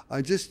that.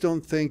 I just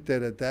don't think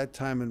that at that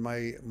time in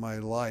my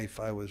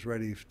life I was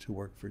ready to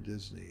work for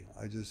Disney.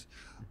 I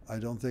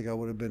don't think I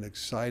would have been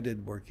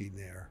excited working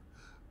there,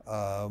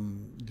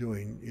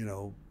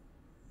 doing,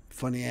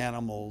 funny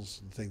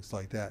animals and things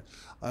like that.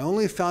 I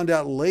only found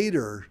out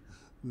later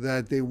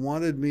that they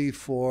wanted me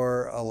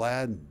for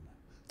Aladdin,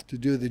 to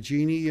do the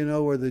genie,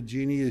 where the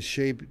genie is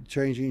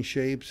changing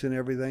shapes and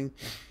everything.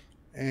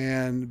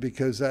 And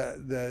because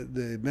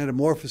the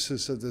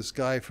metamorphosis of this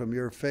guy from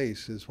Your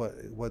Face is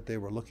what they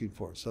were looking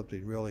for,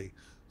 something really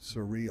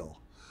surreal.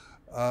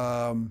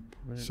 Right.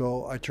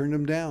 So I turned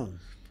him down.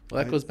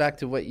 Well, that goes back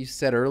to what you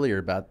said earlier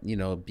about,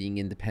 being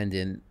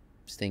independent,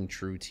 staying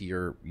true to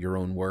your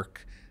own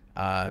work,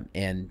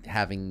 and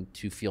having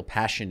to feel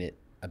passionate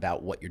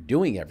about what you're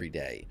doing every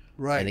day.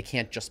 Right. And it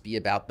can't just be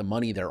about the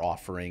money they're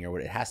offering, or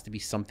it has to be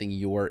something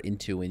you're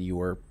into and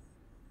you're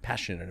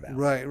passionate about.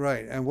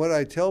 Right. And what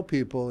I tell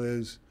people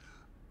is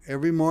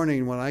every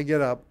morning when I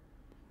get up,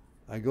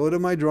 I go to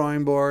my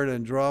drawing board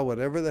and draw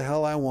whatever the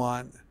hell I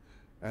want.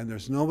 And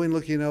there's nobody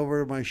looking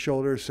over my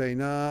shoulder saying,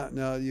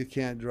 no, you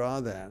can't draw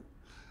that.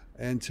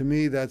 And to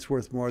me, that's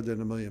worth more than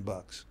 $1 million.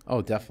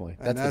 Oh, definitely.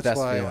 That's the the best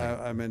why feeling.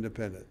 I'm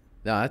independent.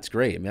 No, that's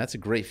great. I mean, that's a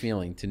great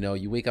feeling to know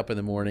you wake up in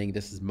the morning,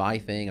 this is my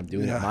thing, I'm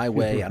doing it my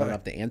way, right. I don't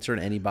have to answer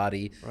to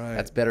anybody. Right.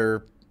 That's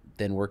better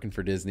than working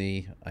for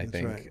Disney, I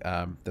think.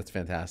 Right. That's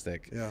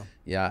fantastic. Yeah.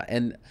 Yeah.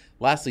 And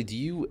lastly,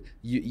 you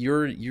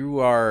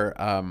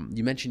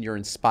mentioned you're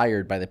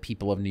inspired by the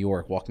people of New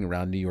York, walking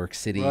around New York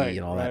City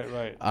and all that.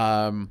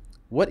 Right.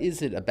 What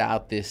is it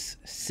about this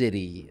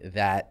city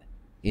that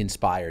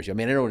inspires you? I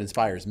mean, I know it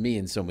inspires me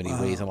in so many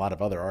ways and a lot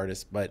of other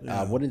artists, but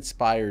what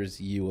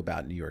inspires you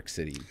about New York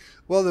City?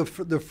 Well,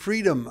 the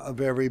freedom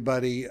of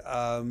everybody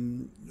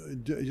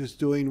just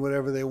doing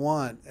whatever they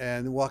want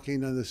and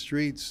walking on the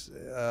streets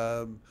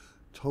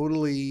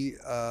totally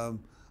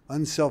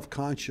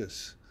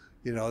unself-conscious.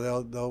 You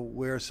know, they'll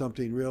wear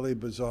something really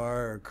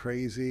bizarre or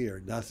crazy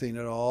or nothing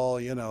at all,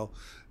 you know.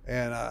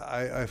 And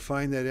I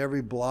find that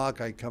every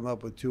block I come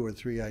up with 2 or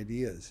 3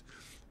 ideas.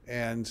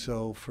 And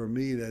so for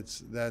me,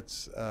 that's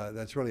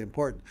really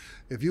important.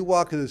 If you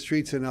walk in the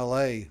streets in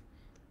LA,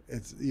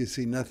 you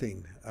see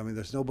nothing. I mean,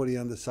 there's nobody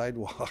on the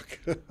sidewalk.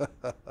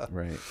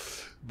 Right.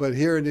 But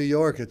here in New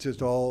York, it's just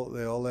they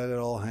all let it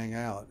all hang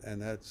out,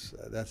 and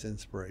that's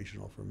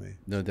inspirational for me.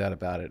 No doubt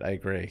about it. I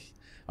agree.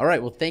 All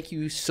right. Well, thank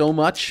you so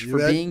much for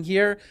being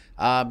here.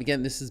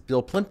 Again, this is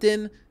Bill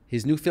Plympton.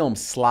 His new film,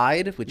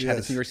 Slide, which had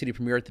its New York City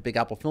premiere at the Big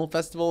Apple Film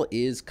Festival,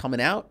 is coming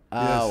out.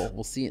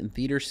 We'll see it in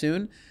theaters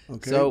soon.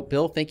 Okay. So,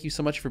 Bill, thank you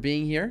so much for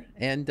being here,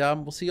 and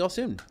we'll see you all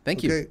soon.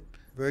 Thank you. Okay.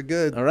 Very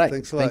good. All right.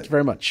 Thanks a lot. Thank you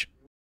very much.